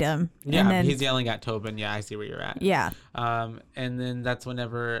couldn't find him. Yeah, and then, he's yelling at Tobin. Yeah, I see where you're at. Yeah. And then that's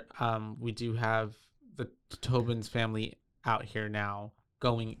whenever we do have the Tobin's family out here now,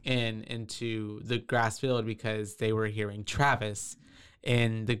 going into the grass field because they were hearing Travis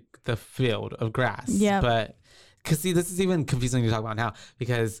in the field of grass. Yeah. But because see, this is even confusing to talk about now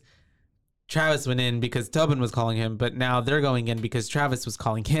because Travis went in because Tobin was calling him, but now they're going in because Travis was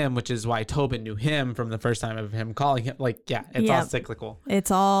calling him, which is why Tobin knew him from the first time of him calling him. Like, yeah, it's all cyclical. It's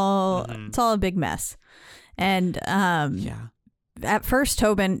all a big mess. And at first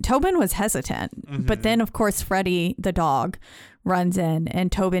Tobin was hesitant, but then of course Freddie the dog runs in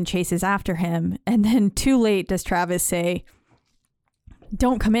and Tobin chases after him, and then too late does Travis say,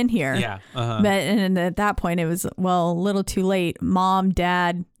 don't come in here. Yeah. But and at that point it was, well, a little too late. Mom,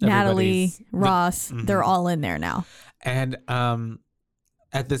 Dad, Natalie, Ross, they're all in there now. And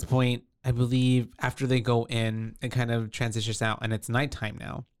at this point, I believe after they go in, it kind of transitions out and it's nighttime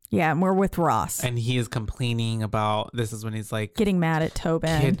now. Yeah, and we're with Ross. And he is complaining about, this is when he's like, getting mad at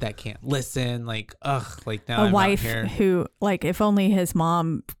Tobin. Kid that can't listen. Like, ugh, like now a wife who, like, if only his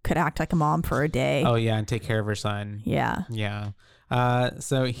mom could act like a mom for a day. Oh, yeah, and take care of her son. Yeah. Yeah.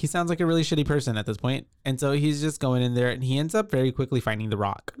 So he sounds like a really shitty person at this point. And so he's just going in there and he ends up very quickly finding the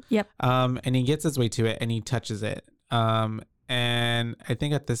rock. Yep. And he gets his way to it and he touches it. And I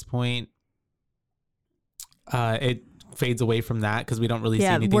think at this point, it fades away from that because we don't really see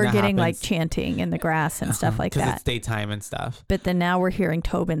anything. We're getting like chanting in the grass and stuff like that. Because it's daytime and stuff. But then now we're hearing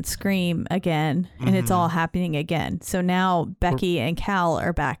Tobin scream again and it's all happening again. So now Becky and Cal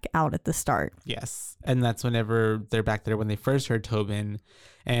are back out at the start. Yes. And that's whenever they're back there when they first heard Tobin.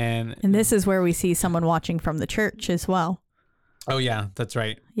 And this is where we see someone watching from the church as well. Oh, yeah, that's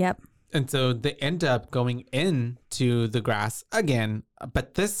right. Yep. And so they end up going into the grass again.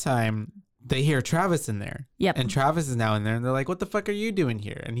 But this time they hear Travis in there. Yep. And Travis is now in there and they're like, what the fuck are you doing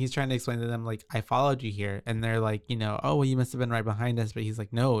here? And he's trying to explain to them, like, I followed you here. And they're like, oh, well, you must have been right behind us. But he's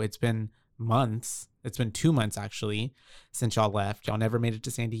like, no, it's been months. It's been 2 months, actually, since y'all left. Y'all never made it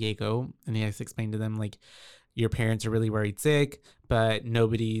to San Diego. And he has to explain to them, like, your parents are really worried sick, but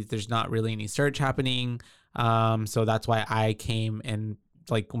there's not really any search happening. So that's why I came and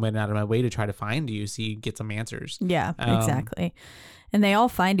like went out of my way to try to find you so you get some answers. Yeah, exactly. And they all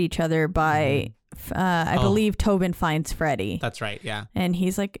find each other by, I believe Tobin finds Freddie. That's right, yeah. And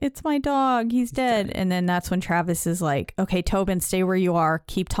he's like, it's my dog. He's dead. And then that's when Travis is like, okay, Tobin, stay where you are.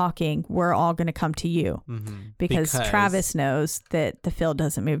 Keep talking. We're all going to come to you. Because Travis knows that the field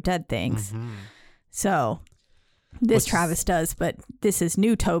doesn't move dead things. So Travis does, but this is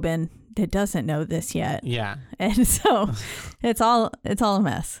new Tobin that doesn't know this yet. Yeah. And so it's all a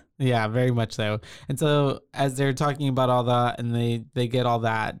mess. Yeah, very much so. And so as they're talking about all that and they get all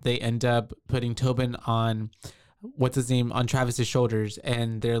that, they end up putting Tobin on on Travis's shoulders.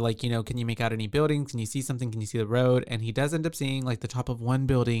 And they're like, can you make out any buildings? Can you see something? Can you see the road? And he does end up seeing like the top of one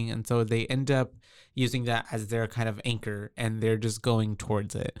building. And so they end up using that as their kind of anchor and they're just going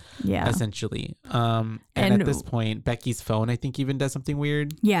towards it. Yeah. Essentially. And at this point, Becky's phone, I think, even does something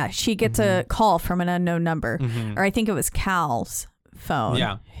weird. Yeah. She gets a call from an unknown number. Or I think it was Cal's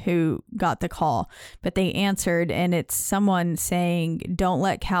phone who got the call, but they answered and it's someone saying, don't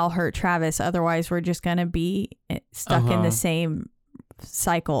let Cal hurt Travis, otherwise we're just gonna be stuck in the same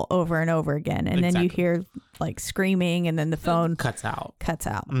cycle over and over again. And then you hear like screaming and then the phone cuts out.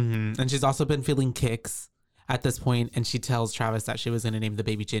 And she's also been feeling kicks at this point, and she tells Travis that she was gonna name the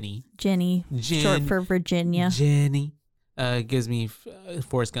baby Jenny, short for Virginia. Jenny gives me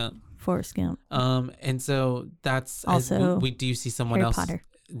Forrest Gump. And so that's also we do see someone Harry else. Potter.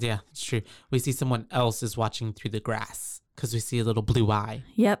 Yeah, it's true. We see someone else is watching through the grass because we see a little blue eye.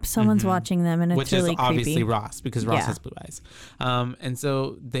 Yep, someone's watching them, and it's which really is obviously creepy. Ross because Ross has blue eyes. And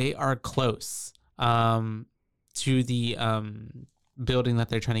so they are close to the building that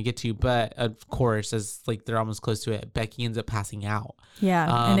they're trying to get to, but of course, as like they're almost close to it, Becky ends up passing out.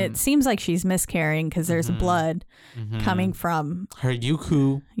 Yeah, and it seems like she's miscarrying because there's blood coming from her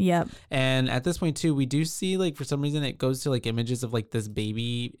yuku. Yep. And at this point too, we do see like for some reason it goes to like images of like this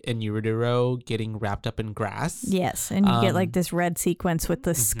baby in utero getting wrapped up in grass. Yes, and you get like this red sequence with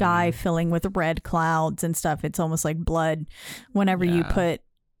the sky filling with red clouds and stuff. It's almost like blood whenever you put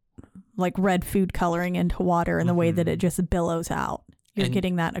like red food coloring into water and the way that it just billows out. You're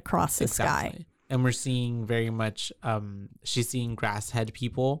getting that across the sky. And we're seeing very much, she's seeing grass head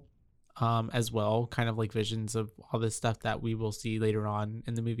people as well, kind of like visions of all this stuff that we will see later on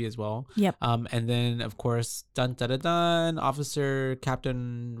in the movie as well. Yep. And then, of course, Officer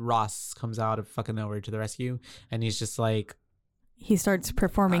Captain Ross comes out of fucking nowhere to the rescue. And he's just like... He starts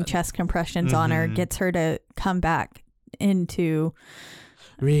performing chest compressions on her, gets her to come back into...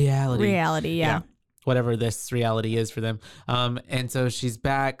 Reality, yeah. Whatever this reality is for them. And so she's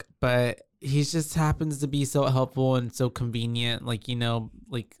back, but he just happens to be so helpful and so convenient, like,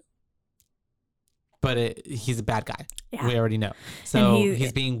 but he's a bad guy. Yeah. We already know. So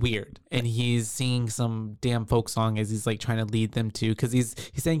he's being weird and he's singing some damn folk song as he's like trying to lead them to, because he's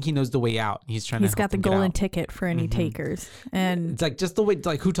saying he knows the way out. He's got the golden ticket for any takers. And it's like just the way,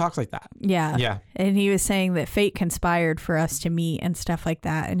 like, who talks like that? Yeah. Yeah. And he was saying that fate conspired for us to meet and stuff like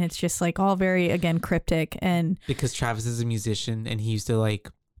that. And it's just like all very, again, cryptic. And because Travis is a musician and he used to like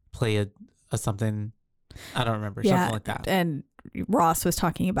play a something, I don't remember, something like that. And Ross was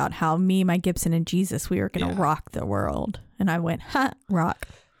talking about how me, my Gibson, and Jesus, we were going to rock the world. And I went, rock.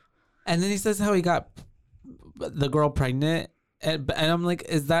 And then he says how he got the girl pregnant. And I'm like,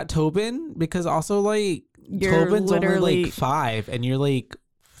 is that Tobin? Because also, like, Tobin's only like 5 and you're like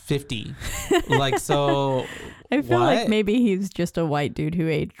 50. Like, so I feel like maybe he's just a white dude who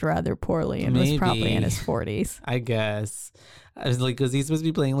aged rather poorly and was probably in his 40s. I guess. I was like, was he supposed to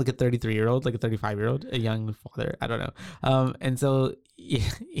be playing like a 33-year-old, like a 35-year-old, a young father? I don't know. And so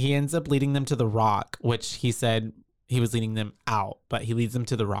he ends up leading them to the rock, which he said he was leading them out, but he leads them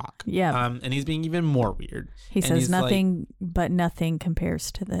to the rock. Yeah. And he's being even more weird. He says nothing but nothing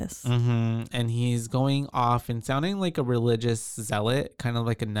compares to this. And he's going off and sounding like a religious zealot, kind of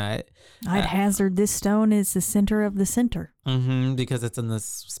like a nut. I'd hazard this stone is the center of the center. Because it's in the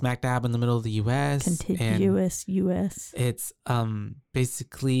smack dab in the middle of the U.S. Contiguous U.S. It's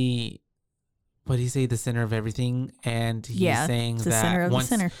basically... What do you say? The center of everything, and he's saying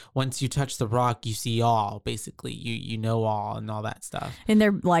that once you touch the rock, you see all. Basically, you know all and all that stuff. And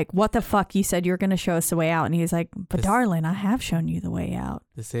they're like, "What the fuck? You said you were going to show us the way out," and he's like, "But darling, I have shown you the way out.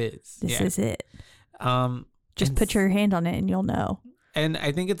 This is it. Just put your hand on it, and you'll know." And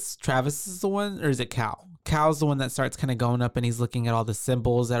I think it's Travis is the one, or is it Cal? Cal's the one that starts kind of going up and he's looking at all the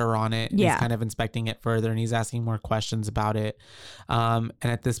symbols that are on it. He's kind of inspecting it further and he's asking more questions about it. And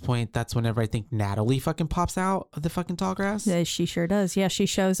at this point, that's whenever I think Natalie fucking pops out of the fucking tall grass. Yeah, she sure does. Yeah, she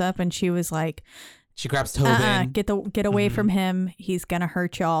shows up and she was like, she grabs Tobin. Get away from him. He's going to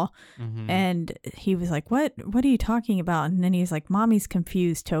hurt y'all. And he was like, what are you talking about? And then he's like, Mommy's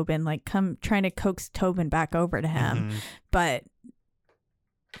confused, Tobin. Like, trying to coax Tobin back over to him. But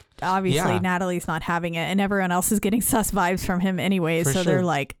obviously Natalie's not having it and everyone else is getting sus vibes from him anyways. So they're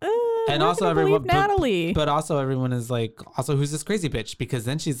like, and also everyone, Natalie. But also everyone is like, also who's this crazy bitch? Because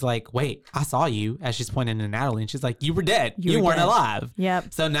then she's like, wait, I saw you, as she's pointing to Natalie, and she's like, you were dead. You weren't alive. Yep.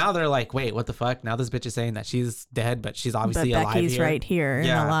 So now they're like, wait, what the fuck? Now this bitch is saying that she's dead, but she's obviously alive. Becky's right here and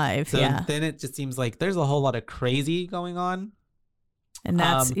alive. So then it just seems like there's a whole lot of crazy going on. And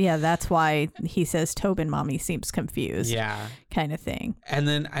that's why he says Tobin Mommy seems confused. Yeah. Kind of thing. And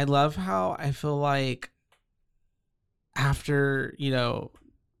then I love how I feel like after,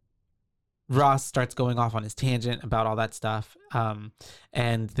 Ross starts going off on his tangent about all that stuff.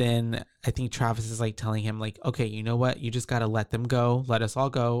 And then I think Travis is like telling him like, okay, you know what? You just got to let them go. Let us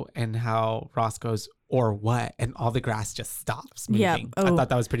all go. And how Ross goes, or what? And all the grass just stops moving. Yeah. I thought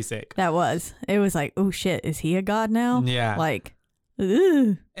that was pretty sick. It was like, oh shit, is he a god now? Yeah. Like,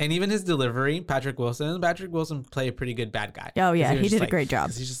 and even his delivery, Patrick Wilson played a pretty good bad guy. Oh yeah, he did a great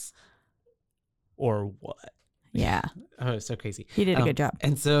job. He's just, or what? Yeah. Oh, it's so crazy. He did a good job.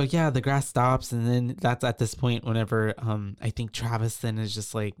 And so the grass stops, and then that's at this point whenever I think Travis then is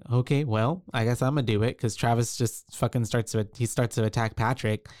just like, okay, well, I guess I'm gonna do it, because Travis just fucking starts to attack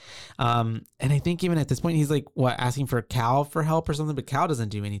Patrick. And I think even at this point he's like, what, asking for Cal for help or something, but Cal doesn't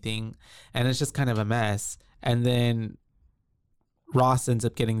do anything, and it's just kind of a mess. And then Ross ends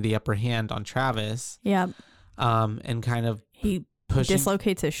up getting the upper hand on Travis. Yeah. And kind of he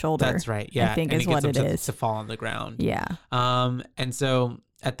dislocates his shoulder. That's right. Yeah. I think is what it is. To fall on the ground. Yeah. And so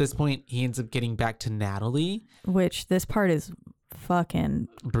at this point he ends up getting back to Natalie. Which this part is fucking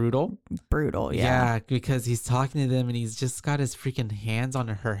brutal. Yeah, because he's talking to them and he's just got his freaking hands on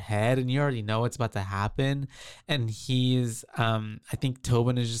her head and you already know what's about to happen. And he's I think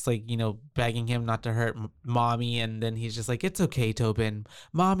Tobin is just like, begging him not to hurt Mommy, and then he's just like, it's okay, Tobin,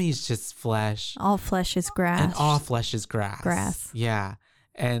 Mommy's just flesh. All flesh is grass. And all flesh is grass. Yeah.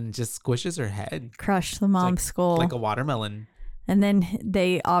 And just squishes her head. Crush the mom's skull like a watermelon. And then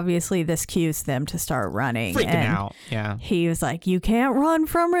this cues them to start running. Freaking out. Yeah. He was like, you can't run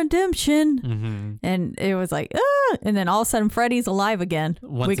from redemption. And it was like, ah! And then all of a sudden Freddy's alive again.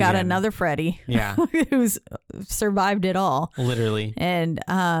 We got another Freddy. Yeah. Who's survived it all. Literally. And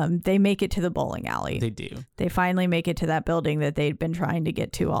they make it to the bowling alley. They do. They finally make it to that building that they'd been trying to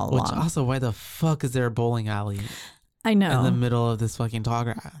get to all along. Which also, why the fuck is there a bowling alley? I know. In the middle of this fucking tall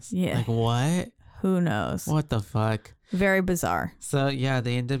grass. Yeah. Like, what? Who knows? What the fuck? Very bizarre. So yeah,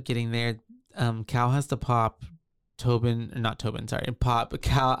 they end up getting there. Cal has to pop Travis's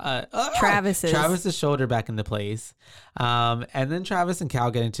shoulder back into place. And then Travis and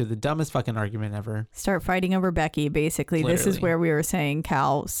Cal get into the dumbest fucking argument ever. Start fighting over Becky, basically. Literally. This is where we were saying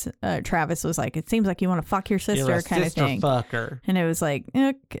Travis was like, it seems like you want to fuck your sister kind of thing. Fucker. And it was like,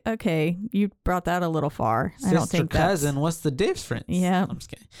 okay, you brought that a little far. Sister, I don't think cousin, what's the difference? Yeah. I'm just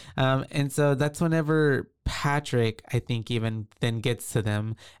kidding. And so that's whenever Patrick, I think, even then gets to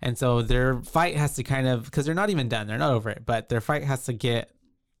them. And so their fight has to kind of, because they're not even done, they're not over it, but their fight has to get,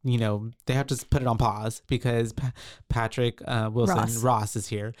 they have to put it on pause because Patrick Ross is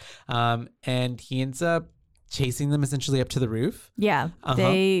here. And he ends up chasing them essentially up to the roof. Yeah.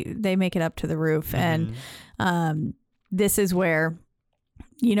 They make it up to the roof. And this is where,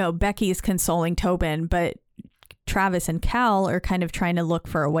 Becky's consoling Tobin, but Travis and Cal are kind of trying to look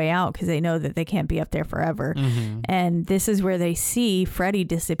for a way out because they know that they can't be up there forever. And this is where they see Freddy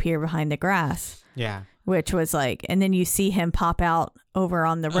disappear behind the grass. Yeah. Which was like, and then you see him pop out over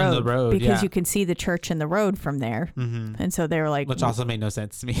on the road, because you can see the church and the road from there. And so they were like, which also made no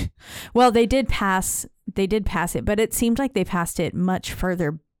sense to me. Well, they did pass they did pass it, but it seemed like they passed it much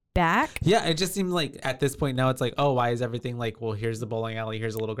further back. Yeah, it just seemed like at this point now it's like, oh, why is everything like, well, here's the bowling alley,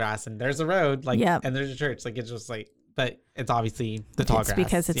 here's a little grass, and there's a road, like, and there's a church. Like, it's just like, but it's obviously the tall grass.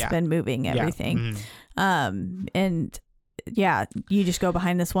 Because it's been moving everything. Yeah. And yeah, you just go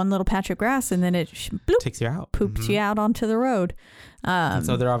behind this one little patch of grass and then it bloop, takes you out, poops you out onto the road. And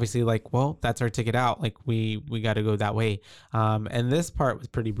so they're obviously like, well, that's our ticket out. Like we got to go that way. And this part was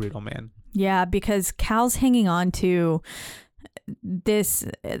pretty brutal, man. Yeah, because Cal's hanging on to this,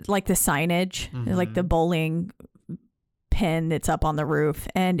 like the signage, like the bowling pin that's up on the roof,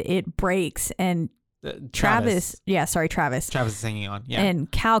 and it breaks, and Travis is hanging on. Yeah.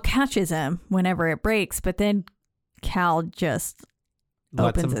 And Cal catches him whenever it breaks, but then Cal just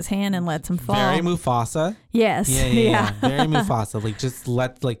opens his hand and lets him fall. Very Mufasa. Yes. Yeah. Very Mufasa. Like, just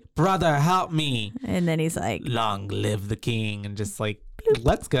brother, help me. And then he's like, long live the king, and just like,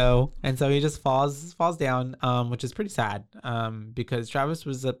 let's go. And so he just falls down, which is pretty sad, because Travis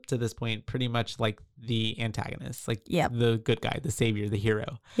was up to this point pretty much like the antagonist, like the good guy, the savior, the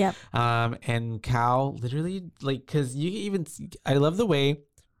hero. Yep. And Cal literally, like, because you even I love the way,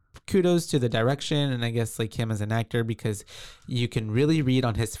 kudos to the direction and I guess like him as an actor, because you can really read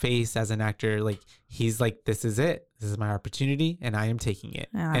on his face as an actor, like he's like, this is it, this is my opportunity and I am taking it.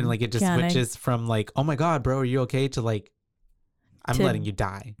 And like it just switches from like, oh my god, bro, are you okay, to like, I'm letting you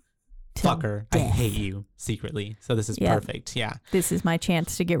die, fucker, death. I hate you secretly, so this is perfect. Yeah, this is my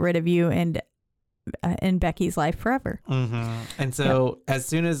chance to get rid of you and in Becky's life forever. And so as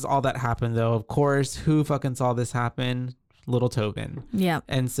soon as all that happened, though, of course, who fucking saw this happen? Little Tobin. Yeah.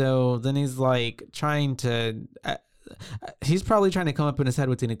 And so then he's like trying to he's probably trying to come up in his head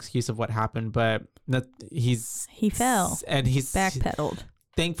with an excuse of what happened, but he fell and he's backpedaled,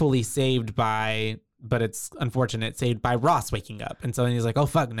 thankfully saved by, but it's unfortunate, saved by Ross waking up. And so then he's like, oh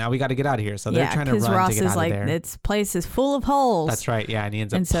fuck, now we got to get out of here. So they're trying to run Ross to get out like, of there. This place is full of holes. That's right. Yeah. And he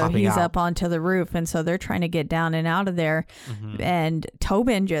ends up and so popping he's out. Up onto the roof. And so they're trying to get down and out of there. And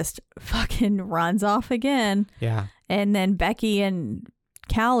Tobin just fucking runs off again. Yeah. And then Becky and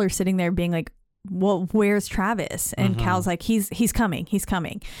Cal are sitting there being like, well, where's Travis? And Cal's like, he's coming.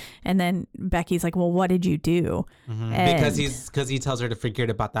 And then Becky's like, well, what did you do? Because he tells her to forget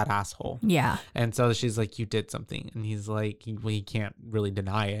about that asshole. Yeah. And so she's like, you did something. And he's like, he can't really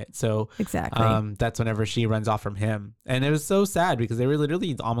deny it. So exactly. That's whenever she runs off from him. And it was so sad because they were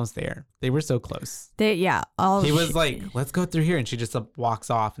literally almost there. They were so close. He was like, let's go through here. And she just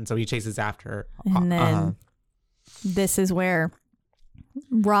walks off. And so he chases after her. And then this is where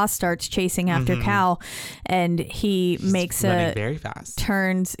Ross starts chasing after Cal, and he's makes very fast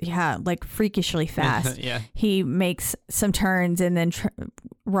turns, like freakishly fast. He makes some turns, and then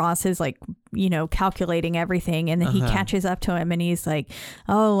Ross is like, calculating everything, and then he catches up to him, and he's like,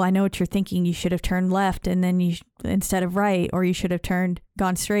 "Oh, I know what you're thinking. You should have turned left, and then you instead of right, or you should have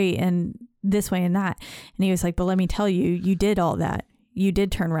gone straight and this way and that." And he was like, "But let me tell you, you did all that. You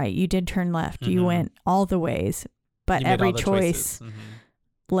did turn right. You did turn left. You went all the ways, but every choice."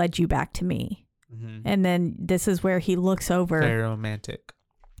 Led you back to me. And then this is where he looks over. Very romantic.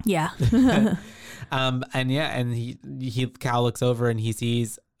 Yeah. And Cal looks over and he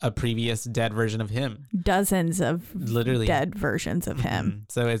sees a previous dead version of him. Dozens of literally dead versions of him.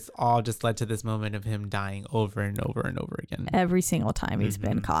 So it's all just led to this moment of him dying over and over and over again. Every single time he's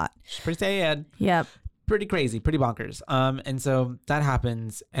been caught. It's pretty sad. Yep. Pretty crazy, pretty bonkers. And so that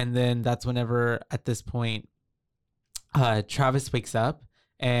happens. And then that's whenever at this point, Travis wakes up.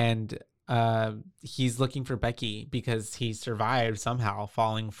 And he's looking for Becky because he survived somehow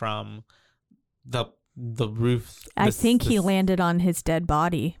falling from the roof. I think he landed on his dead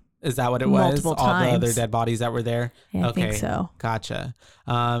body. Is that what it was? Multiple times. All the other dead bodies that were there? Yeah, I think so. Gotcha.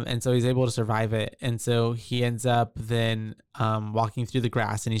 And so he's able to survive it. And so he ends up then walking through the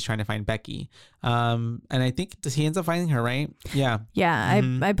grass and he's trying to find Becky. And I think he ends up finding her, right? Yeah. Yeah,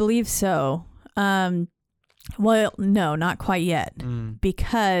 I believe so. Well, no, not quite yet,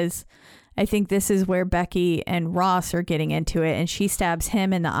 because I think this is where Becky and Ross are getting into it, and she stabs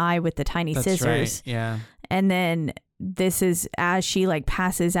him in the eye with the tiny scissors. Right. Yeah. And then this is as she like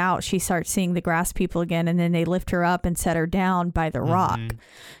passes out, she starts seeing the grass people again, and then they lift her up and set her down by the rock,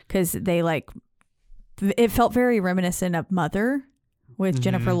 because they like, it felt very reminiscent of Mother with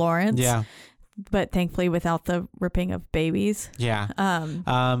Jennifer Lawrence. Yeah. But thankfully without the ripping of babies. Yeah.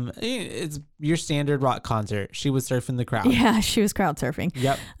 It's your standard rock concert. She was surfing the crowd. Yeah, she was crowd surfing.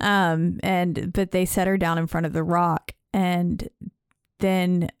 Yep. But they set her down in front of the rock, and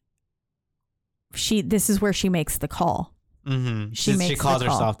then this is where she makes the call. Mm-hmm. She calls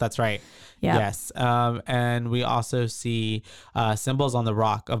herself. That's right. Yeah. Yes. And we also see symbols on the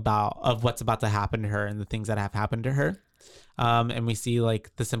rock of what's about to happen to her and the things that have happened to her. And we see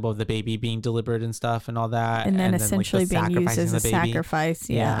like the symbol of the baby being delivered and stuff and all that. And then essentially being used as a sacrifice.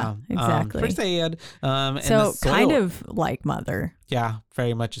 Yeah, exactly. Pretty sad. So kind of like Mother. Yeah,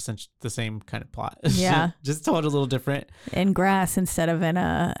 very much essentially the same kind of plot. Yeah. Just told a little different. In grass instead of in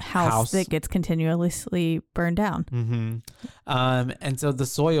a house that gets continuously burned down. Mm-hmm. And so the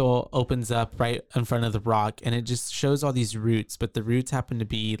soil opens up right in front of the rock and it just shows all these roots, but the roots happen to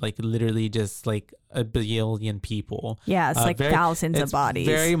be like literally just like a billion people. Yeah, it's like thousands of bodies.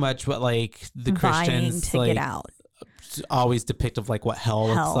 Very much what like the Christians to get out. Always depict of like what hell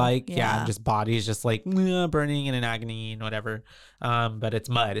looks like. Yeah, just bodies just like burning and in agony and whatever. But it's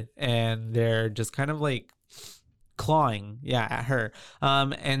mud and they're just kind of like clawing at her.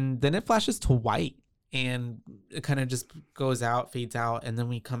 And then it flashes to white and it kind of just goes out, fades out, and then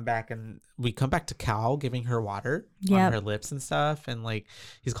we come back to Cal giving her water on her lips and stuff, and like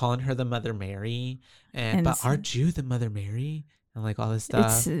he's calling her the Mother Mary, and but aren't you the Mother Mary? And like all this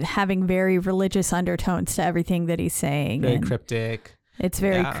stuff. It's having very religious undertones to everything that he's saying. Very cryptic. It's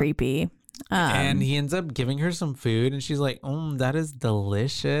very creepy. And he ends up giving her some food and she's like, that is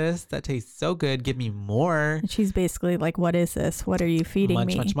delicious. That tastes so good. Give me more. And she's basically like, what is this? What are you feeding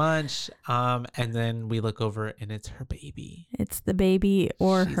me? Munch. And then we look over and it's her baby. It's the baby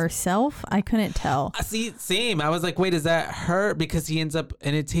or herself? I couldn't tell. See, same. I was like, wait, is that her? Because he ends up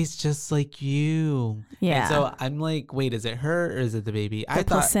and it tastes just like you. Yeah. And so I'm like, wait, is it her or is it the baby? The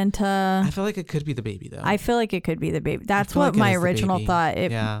placenta. I feel like it could be the baby though. I feel like it could be the baby. That's what my original thought.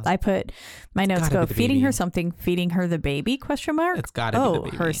 I put my notes go feeding her something, feeding her the baby ? It's gotta be the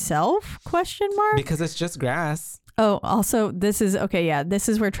baby. Herself ? Because it's just grass. Oh, also this is okay. Yeah, this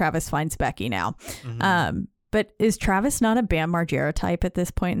is where Travis finds Becky now. Mm-hmm. But is Travis not a Bam Margera type at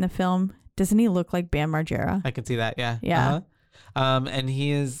this point in the film? Doesn't he look like Bam Margera? I can see that. Yeah. Yeah. And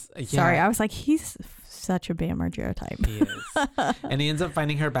he is. Yeah. Sorry, I was like, he's such a Bam Margera type. He is. And he ends up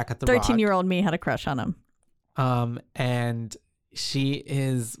finding her back at the 13-year-old me had a crush on him. And she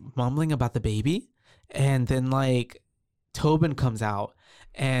is mumbling about the baby, and then like Tobin comes out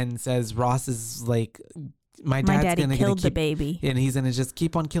and says Ross is like, my daddy killed the baby, and he's gonna just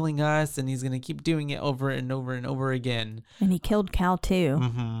keep on killing us, and he's gonna keep doing it over and over and over again. And he killed Cal too.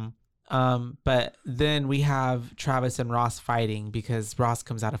 Mm-hmm. But then we have Travis and Ross fighting because Ross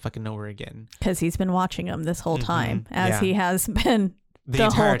comes out of fucking nowhere again. Because he's been watching him this whole time, as he has been the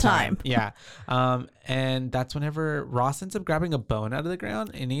entire whole time. Yeah. And that's whenever Ross ends up grabbing a bone out of the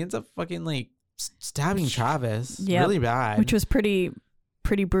ground and he ends up fucking like stabbing Travis really bad. Which was pretty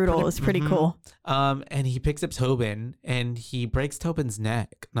brutal. It's pretty cool. And he picks up Tobin and he breaks Tobin's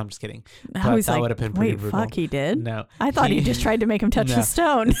neck. No, I'm just kidding. I was that like, would have been pretty brutal. Fuck, he did? No. I thought he just tried to make him touch the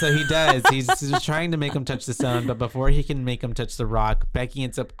stone. So he does. He's just trying to make him touch the stone, but before he can make him touch the rock, Becky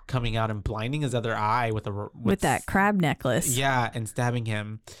ends up coming out and blinding his other eye with that crab necklace. Yeah, and stabbing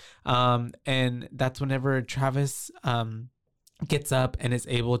him. And that's whenever Travis gets up and is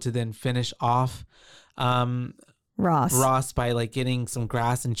able to then finish off Ross by like getting some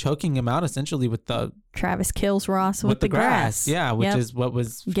grass and choking him out essentially with the Travis kills Ross with the grass. Yeah, which is what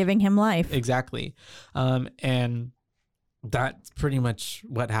was giving him life. Exactly. And that's pretty much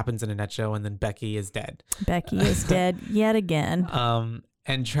what happens in a nutshell, and then Becky is dead. Becky is dead yet again.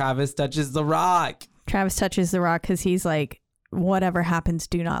 And Travis touches the rock. Travis touches the rock because he's like, whatever happens,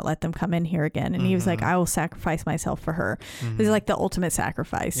 do not let them come in here again. And he was like, I will sacrifice myself for her. It's like the ultimate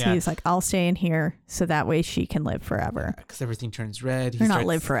sacrifice. Yeah. He's like, I'll stay in here so that way she can live forever. Because everything turns red. Not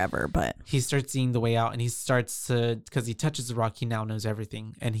live forever, but he starts seeing the way out, and he starts to, because he touches the rock, he now knows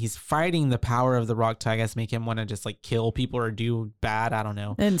everything, and he's fighting the power of the rock to, I guess, make him want to just like kill people or do bad. I don't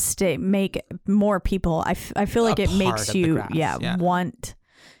know. And make more people. I feel like it makes you want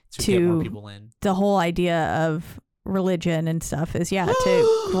to get more people in. The whole idea of religion and stuff is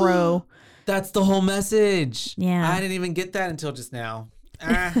to grow. That's the whole message. Yeah, I didn't even get that until just now.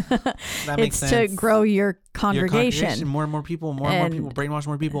 That makes sense. It's to grow your congregation. More and more people, more and more people, brainwash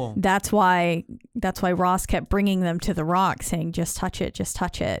more people. That's why Ross kept bringing them to the rock, saying just touch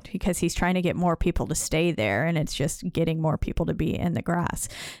it, because he's trying to get more people to stay there, and it's just getting more people to be in the grass.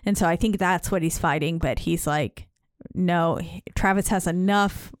 And so I think that's what he's fighting, but he's like, no, Travis has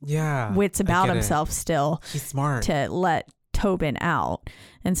enough wits about himself still. He's smart to let Tobin out.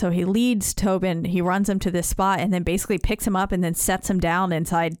 And so he leads Tobin, he runs him to this spot and then basically picks him up and then sets him down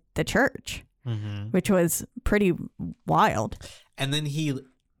inside the church, which was pretty wild. And then he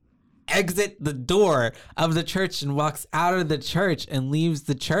exits the door of the church and walks out of the church and leaves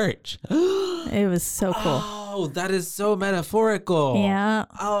the church. It was so cool. Oh, that is so metaphorical. Yeah.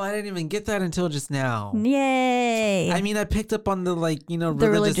 Oh, I didn't even get that until just now. Yay. I mean, I picked up on the the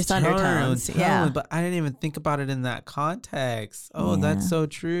religious undertones. Yeah. But I didn't even think about it in that context. Oh, that's so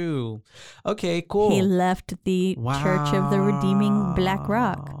true. Okay, cool. He left the Church of the Redeeming Black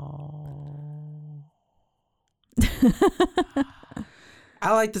Rock.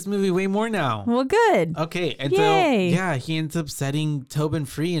 I like this movie way more now. Well, good. Okay, and Yay. so he ends up setting Tobin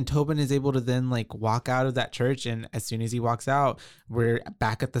free, and Tobin is able to then like walk out of that church. And as soon as he walks out, we're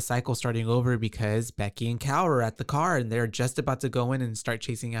back at the cycle starting over because Becky and Cal are at the car, and they're just about to go in and start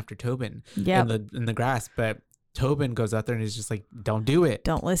chasing after Tobin in the grass. But Tobin goes out there and is just like, "Don't do it.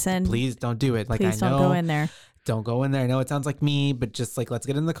 Don't listen. Please don't do it. Like Please I know, don't go in there. Don't go in there. I know it sounds like me, but just like let's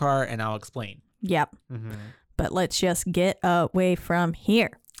get in the car and I'll explain." Yep. Mm-hmm. But let's just get away from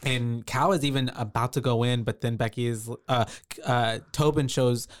here. And Cal is even about to go in, but then Becky is Tobin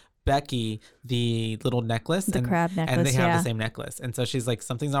shows Becky the little necklace, the crab necklace, and they have the same necklace. And so she's like,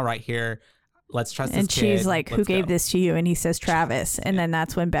 something's not right here. Let's trust this kid. And she's like, who gave this to you? And he says, Travis. And then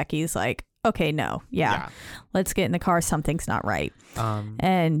that's when Becky's like, okay, no, let's get in the car. Something's not right.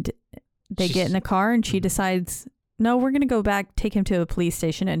 And they get in the car, and she decides, no, we're going to go back, take him to a police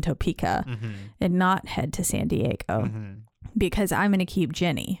station in Topeka and not head to San Diego because I'm going to keep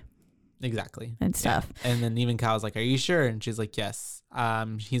Jenny. Exactly. And stuff. Yeah. And then even Cal's like, are you sure? And she's like, yes.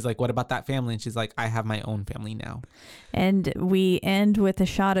 He's like, what about that family? And she's like, I have my own family now. And we end with a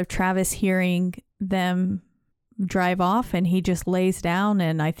shot of Travis hearing them drive off, and he just lays down.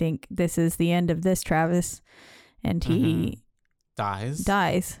 And I think this is the end of this Travis. And he dies.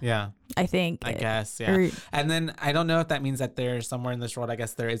 Yeah. I think. I guess, yeah. And then I don't know if that means that there's somewhere in this world, I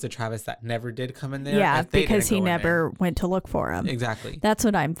guess there is a Travis that never did come in there. Yeah, because he never went to look for him. Exactly. That's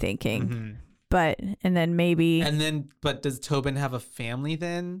what I'm thinking. But, and then maybe. And then, but does Tobin have a family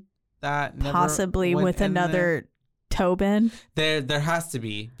then? That never possibly with another Tobin? There has to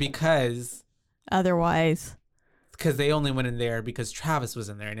be, because. Otherwise. Because they only went in there because Travis was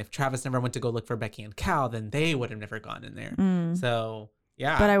in there. And if Travis never went to go look for Becky and Cal, then they would have never gone in there. So,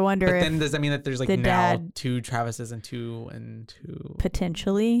 yeah. But I wonder if then does that mean that there's like now two Travises and two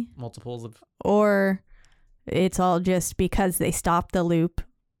potentially multiples of. Or it's all just because they stopped the loop.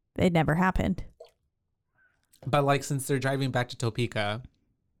 It never happened. But like, since they're driving back to Topeka.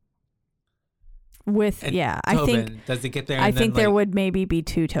 I think. Does it get there? I think there would maybe be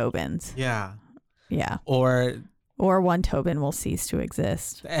two Tobins. Yeah. Yeah. Or one Tobin will cease to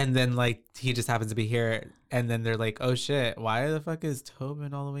exist. And then like he just happens to be here, and then they're like, oh shit, why the fuck is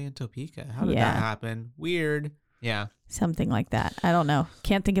Tobin all the way in Topeka? How did that happen? Weird. Yeah. Something like that. I don't know.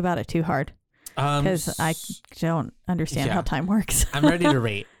 Can't think about it too hard. Because I don't understand how time works. I'm ready to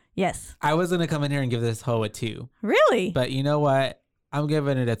rate. Yes. I was going to come in here and give this hoe a 2. Really? But you know what? I'm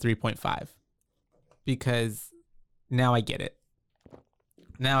giving it a 3.5. Because now I get it.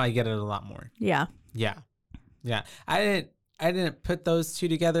 Now I get it a lot more. Yeah. Yeah. Yeah. I didn't put those two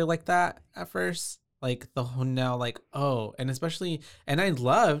together like that at first. Like the whole now, like, oh, and especially, and I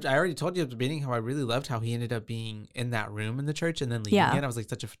already told you at the beginning how I really loved how he ended up being in that room in the church and then leaving it. I was like,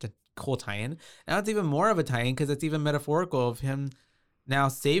 such a cool tie-in. Now it's even more of a tie-in because it's even metaphorical of him now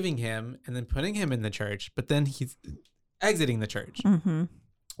saving him and then putting him in the church, but then he's exiting the church.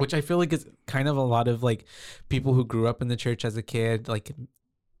 Which I feel like is kind of a lot of like people who grew up in the church as a kid, like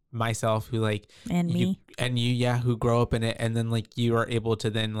myself, who like and me and you who grow up in it, and then like you are able to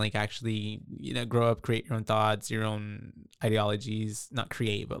then like actually grow up, create your own thoughts, your own ideologies, not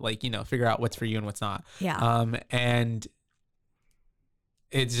create, but like figure out what's for you and what's not. And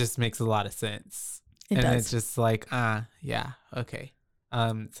it just makes a lot of sense. It's just like okay.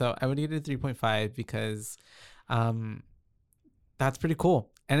 So I would give it a 3.5 because that's pretty cool.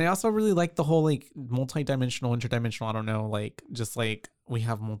 And I also really like the whole like multi-dimensional, interdimensional, I don't know, like just like we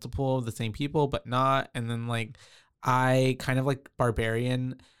have multiple of the same people, but not. And then like I kind of like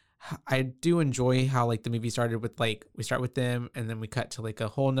Barbarian. I do enjoy how like the movie started with like we start with them and then we cut to like a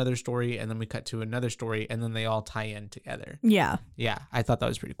whole nother story and then we cut to another story and then they all tie in together. Yeah. Yeah. I thought that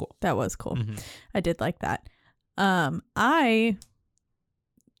was pretty cool. That was cool. I did like that. I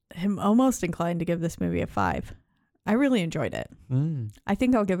am almost inclined to give this movie a 5. I really enjoyed it. I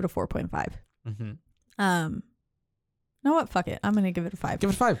think I'll give it a 4.5. Know what? Fuck it. I'm going to give it a 5. Give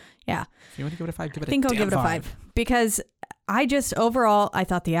it a 5. Yeah. If you want to give it a 5, give it a 5. I think I'll give it a 5 because I just overall, I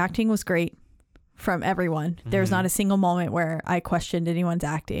thought the acting was great from everyone. There's not a single moment where I questioned anyone's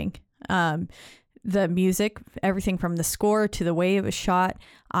acting. The music, everything from the score to the way it was shot,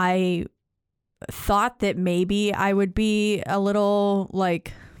 I thought that maybe I would be a little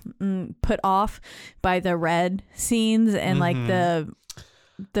like put off by the red scenes and like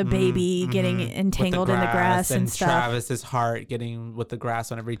the baby getting entangled in the grass and stuff. Travis's heart getting with the grass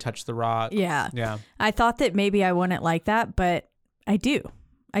whenever he touched the rock. Yeah. I thought that maybe I wouldn't like that, but I do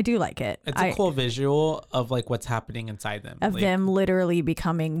like it. It's a cool visual of like what's happening inside them. Of them literally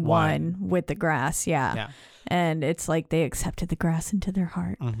becoming one with the grass. Yeah. And it's like they accepted the grass into their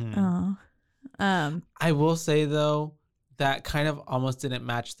heart. I will say though, that kind of almost didn't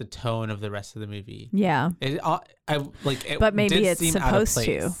match the tone of the rest of the movie. Yeah. But maybe it's supposed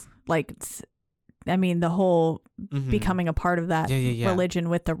to. Like, the whole becoming a part of that religion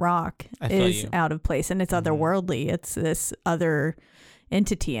with the rock is out of place, and it's otherworldly. It's this other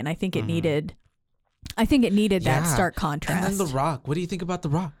entity, and I think it needed that stark contrast. And then the rock. What do you think about the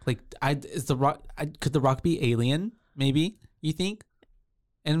rock? Like, could the rock be alien? Maybe, you think?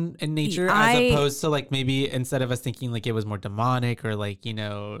 In nature, as opposed to like maybe instead of us thinking like it was more demonic or like,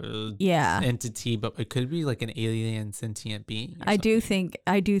 entity, but it could be like an alien sentient being. I do think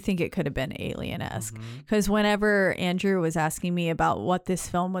it could have been alien-esque, because whenever Andrew was asking me about what this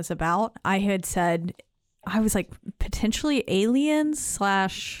film was about, I had said, I was like, potentially aliens /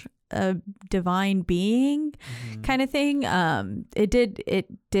 a divine being kind of thing. It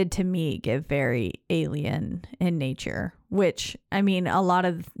did to me give very alien in nature, which a lot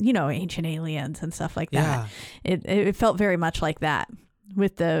of ancient aliens and stuff like that. It felt very much like that,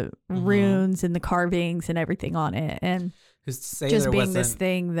 with the runes and the carvings and everything on it, and just being this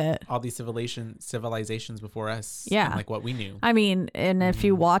thing that all these civilizations before us, and like what we knew. And if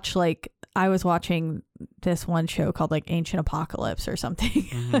you watch, like, I was watching this one show called like Ancient Apocalypse or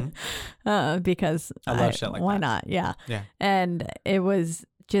something, because I love shit like why that. not? Yeah. And it was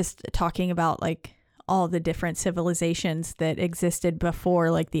just talking about like all the different civilizations that existed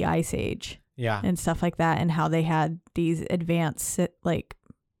before like the Ice Age, and stuff like that, and how they had these advanced like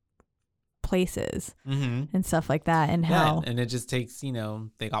places and stuff like that, and how and it just takes,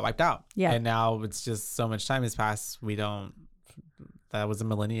 they got wiped out, and now it's just so much time has passed. That was a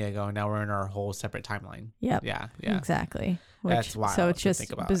millennia ago, and now we're in our whole separate timeline. Exactly. That's wild. So it's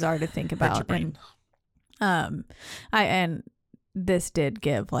just bizarre to think about. And this did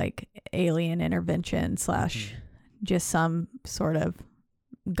give like alien intervention / just some sort of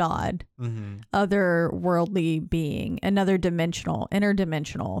god, otherworldly being, another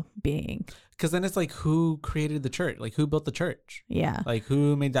interdimensional being. Because then it's like, who created the church? Like, who built the church? Yeah. Like,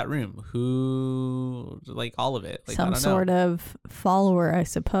 who made that room? Who, like, all of it? Like, some sort of follower, I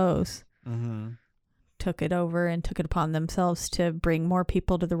suppose, took it over and took it upon themselves to bring more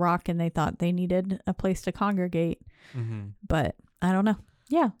people to the rock, and they thought they needed a place to congregate. But I don't know.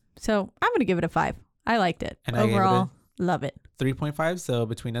 Yeah. So I'm going to give it a 5. I liked it. And overall, love it. 3.5. So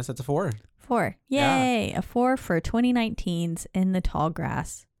between us, that's a 4. 4. Yay. A 4 for 2019's In the Tall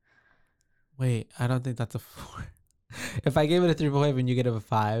Grass. Wait, I don't think that's a 4. If I gave it a 3.5 and you get it a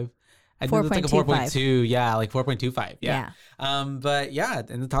 5, I think it's like a 4.2. Yeah, like 4.25. Yeah. But yeah,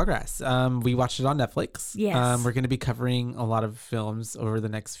 In the Tall Grass. We watched it on Netflix. Yes. We're going to be covering a lot of films over the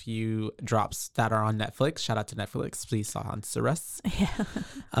next few drops that are on Netflix. Shout out to Netflix. Please sponsor us. Yeah.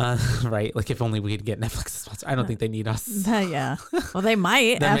 Right? Like, if only we could get Netflix to sponsor. I don't think they need us. Yeah. Well, they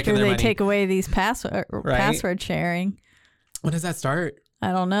might after they take away these password sharing. When does that start?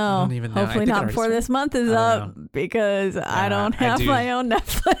 I don't know. I don't even know. Hopefully not before this month is up, because I don't have my own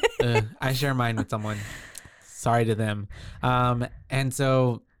Netflix. I share mine with someone. Sorry to them. And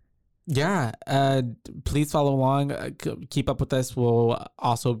so, please follow along. Keep up with us. We'll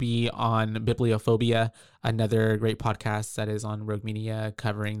also be on Bibliophobia, another great podcast that is on Rogue Media,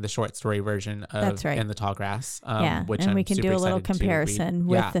 covering the short story version of In the Tall Grass. Which and we can do a little comparison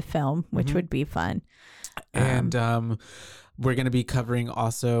with the film, which would be fun. And we're going to be covering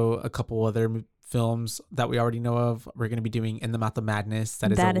also a couple other films that we already know of. We're going to be doing In the Mouth of Madness.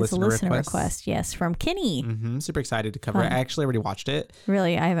 That is a listener request. Yes, from Kenny. Super excited to cover it. I actually already watched it.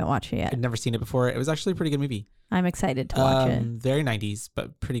 Really? I haven't watched it yet. I'd never seen it before. It was actually a pretty good movie. I'm excited to watch it. Very 90s,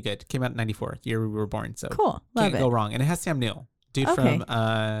 but pretty good. Came out in 94, the year we were born. So cool. Love can't go wrong. And it has Sam Neill, dude from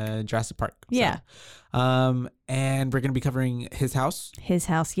Jurassic Park. Yeah. And we're going to be covering His House. His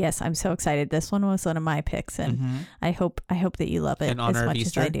House. Yes. I'm so excited. This one was one of my picks, and I hope that you love it as much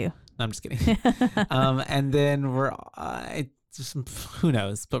as I do. No, I'm just kidding. And then we're, who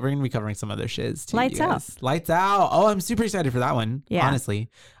knows, but we're going to be covering some other shiz too. Lights Out. Lights Out. Oh, I'm super excited for that one. Yeah. Honestly.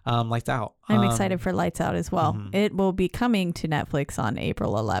 Lights Out. I'm excited for Lights Out as well. It will be coming to Netflix on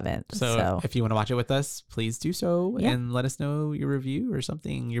April 11th. So if you want to watch it with us, please do so, and let us know your review or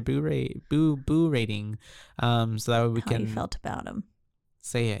something, your boo rating, so that way we can. How you felt about them.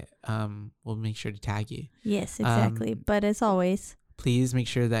 Say it. We'll make sure to tag you. Yes, exactly. But as always, please make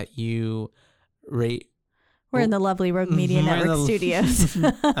sure that you rate. We're in the lovely Rogue Media Network studios. I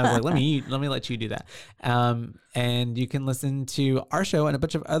was like, let me let you do that. And you can listen to our show and a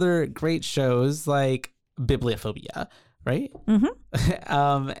bunch of other great shows like Bibliophobia, right?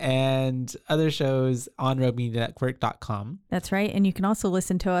 And other shows on roguemedianetwork.com. That's right. And you can also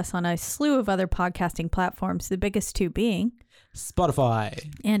listen to us on a slew of other podcasting platforms, the biggest two being Spotify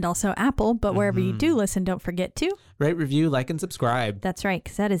and also Apple. But wherever you do listen, don't forget to rate, review, like, and subscribe. That's right,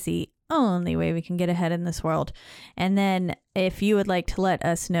 because that is the only way we can get ahead in this world. And then if you would like to let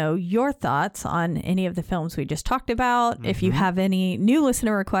us know your thoughts on any of the films we just talked about, if you have any new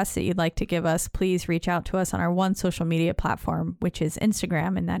listener requests that you'd like to give us, please reach out to us on our one social media platform, which is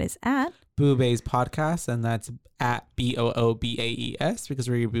Instagram, and that is at Boobaes Podcast, and that's at BOOBAES, because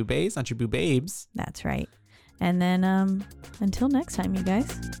we're your boobaes, not your boobabes. That's right. And then until next time, you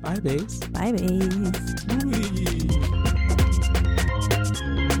guys. Bye, babes. Bye, babes.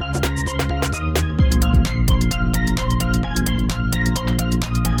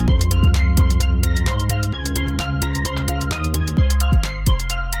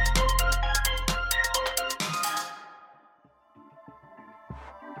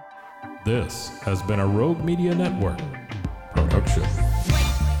 This has been a Rogue Media Network production.